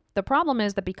do. The problem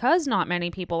is that because not many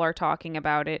people are talking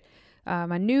about it,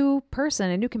 a new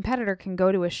competitor can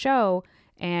go to a show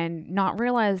and not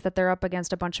realize that they're up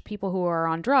against a bunch of people who are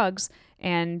on drugs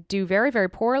and do very, very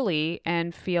poorly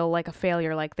and feel like a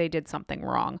failure, like they did something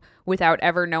wrong, without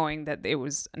ever knowing that it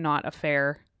was not a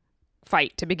fair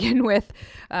fight to begin with.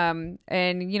 And,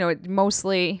 it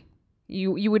mostly,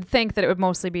 you would think that it would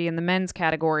mostly be in the men's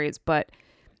categories, but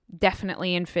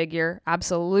definitely in figure,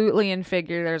 absolutely in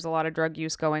figure, there's a lot of drug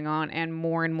use going on, and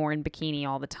more in bikini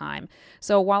all the time.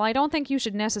 So while I don't think you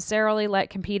should necessarily let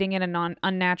competing in a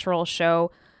unnatural show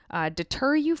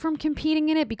deter you from competing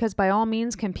in it, because by all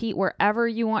means compete wherever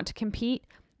you want to compete.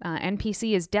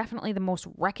 NPC is definitely the most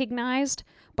recognized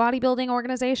bodybuilding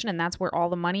organization, and that's where all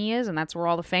the money is and that's where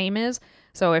all the fame is.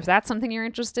 So if that's something you're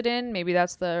interested in, maybe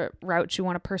that's the route you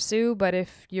want to pursue. But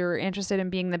if you're interested in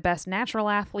being the best natural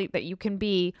athlete that you can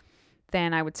be,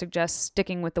 then I would suggest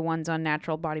sticking with the ones on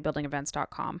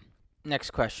naturalbodybuildingevents.com.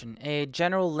 Next question. A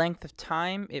general length of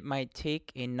time it might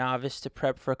take a novice to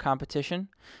prep for a competition?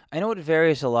 I know it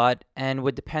varies a lot and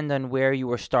would depend on where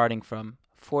you are starting from.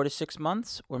 4 to 6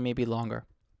 months or maybe longer?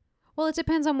 Well, it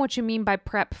depends on what you mean by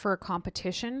prep for a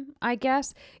competition, I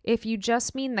guess. If you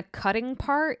just mean the cutting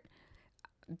part,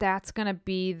 that's going to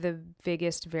be the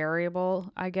biggest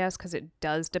variable, I guess, because it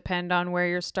does depend on where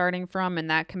you're starting from.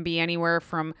 And that can be anywhere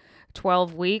from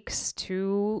 12 weeks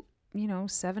to,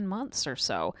 7 months or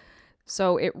so.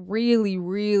 So it really,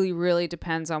 really, really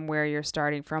depends on where you're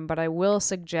starting from. But I will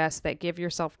suggest that give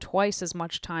yourself twice as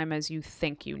much time as you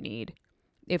think you need.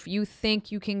 If you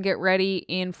think you can get ready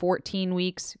in 14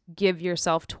 weeks, give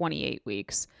yourself 28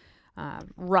 weeks,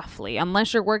 roughly.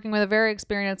 Unless you're working with a very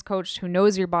experienced coach who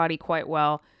knows your body quite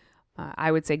well,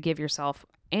 I would say give yourself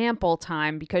ample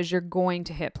time, because you're going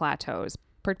to hit plateaus.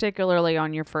 particularly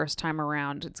on your first time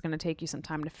around. It's going to take you some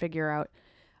time to figure out,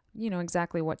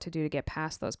 exactly what to do to get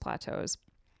past those plateaus.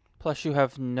 Plus, you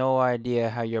have no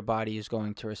idea how your body is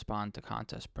going to respond to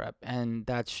contest prep, and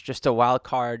that's just a wild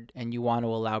card, and you want to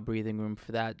allow breathing room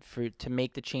for that, to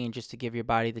make the changes to give your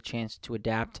body the chance to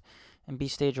adapt and be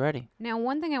stage ready. Now,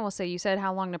 one thing I will say, you said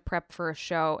how long to prep for a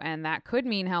show, and that could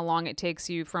mean how long it takes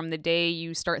you from the day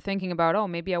you start thinking about, oh,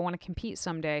 maybe I want to compete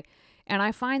someday. And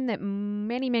I find that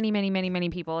many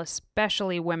people,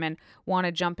 especially women, want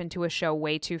to jump into a show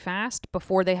way too fast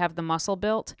before they have the muscle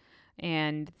built,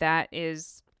 and that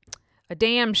is a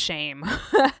damn shame.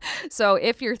 So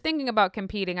if you're thinking about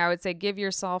competing, I would say give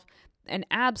yourself an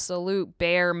absolute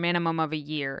bare minimum of a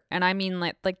year. And I mean,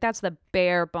 like that's the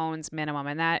bare bones minimum.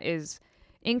 And that is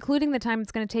including the time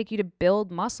it's going to take you to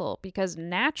build muscle, because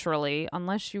naturally,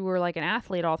 unless you were like an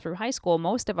athlete all through high school,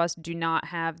 most of us do not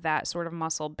have that sort of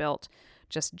muscle built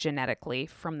just genetically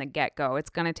from the get-go. It's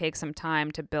going to take some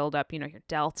time to build up, your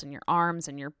delts and your arms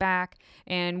and your back.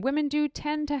 And women do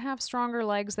tend to have stronger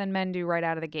legs than men do right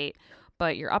out of the gate.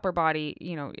 But your upper body,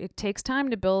 it takes time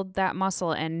to build that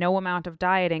muscle, and no amount of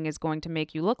dieting is going to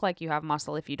make you look like you have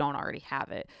muscle if you don't already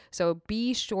have it. So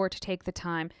be sure to take the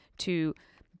time to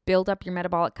build up your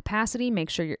metabolic capacity, make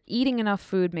sure you're eating enough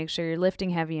food, make sure you're lifting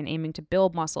heavy and aiming to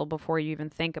build muscle before you even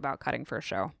think about cutting for a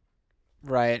show.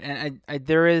 Right, and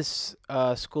there is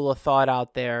a school of thought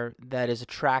out there that is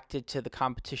attracted to the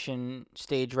competition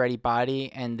stage-ready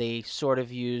body, and they sort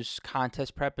of use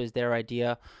contest prep as their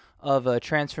idea of a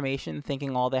transformation,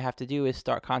 thinking all they have to do is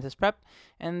start contest prep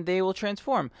and they will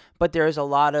transform. But there is a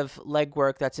lot of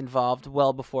legwork that's involved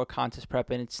well before contest prep,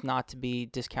 and it's not to be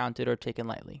discounted or taken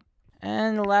lightly.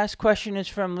 And the last question is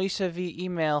from Lisa via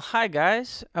email. Hi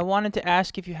guys, I wanted to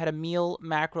ask if you had a meal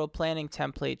macro planning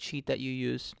template sheet that you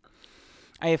use.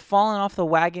 I have fallen off the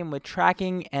wagon with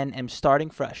tracking and am starting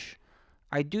fresh.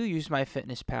 I do use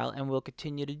MyFitnessPal and will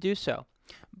continue to do so,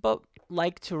 but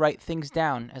like to write things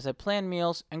down as I plan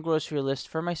meals and grocery lists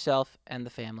for myself and the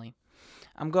family.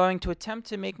 I'm going to attempt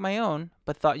to make my own,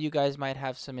 but thought you guys might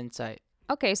have some insight.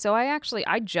 Okay, so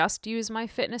I just use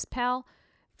MyFitnessPal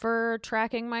for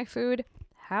tracking my food.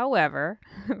 However,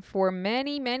 for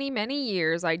many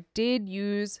years, I did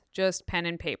use just pen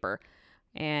and paper.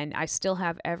 And I still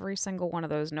have every single one of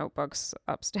those notebooks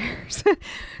upstairs.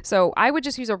 So I would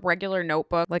just use a regular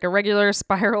notebook, like a regular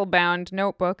spiral bound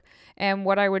notebook. And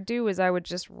what I would do is I would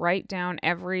just write down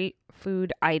every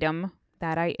food item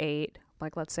that I ate.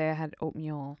 Like, let's say I had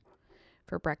oatmeal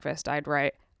for breakfast. I'd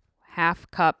write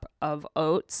half cup of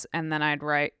oats, and then I'd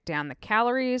write down the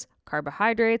calories,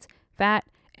 carbohydrates, fat,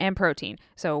 and protein.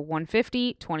 So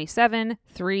 150, 27,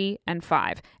 3, and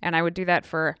 5. And I would do that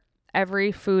for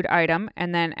every food item,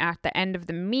 and then at the end of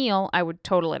the meal, I would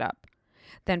total it up.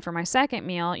 Then for my second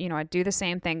meal, I'd do the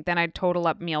same thing. Then I'd total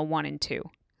up meal 1 and 2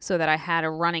 so that I had a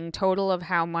running total of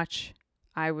how much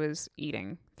I was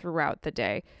eating throughout the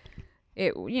day.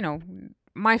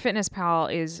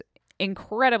 MyFitnessPal is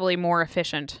incredibly more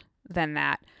efficient than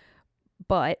that.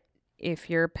 But if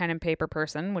you're a pen and paper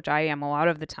person, which I am a lot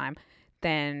of the time,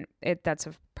 then that's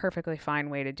a perfectly fine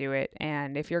way to do it.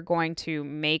 And if you're going to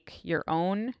make your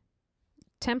own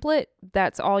template,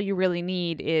 that's all you really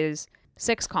need is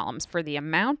 6 columns for the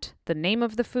amount, the name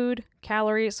of the food,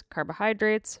 calories,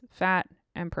 carbohydrates, fat,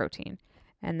 and protein.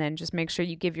 And then just make sure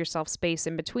you give yourself space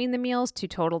in between the meals to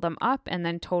total them up, and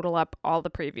then total up all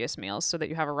the previous meals so that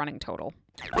you have a running total.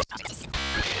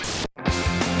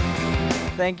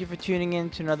 Thank you for tuning in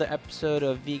to another episode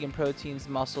of Vegan Proteins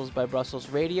Muscles by Brussels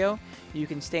Radio. You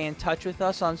can stay in touch with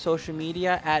us on social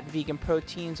media at Vegan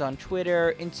Proteins on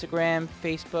Twitter, Instagram,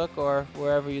 Facebook, or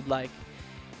wherever you'd like.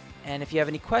 And if you have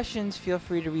any questions, feel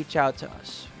free to reach out to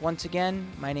us. Once again,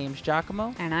 my name's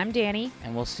Giacomo. And I'm Danny.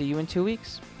 And we'll see you in 2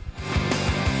 weeks.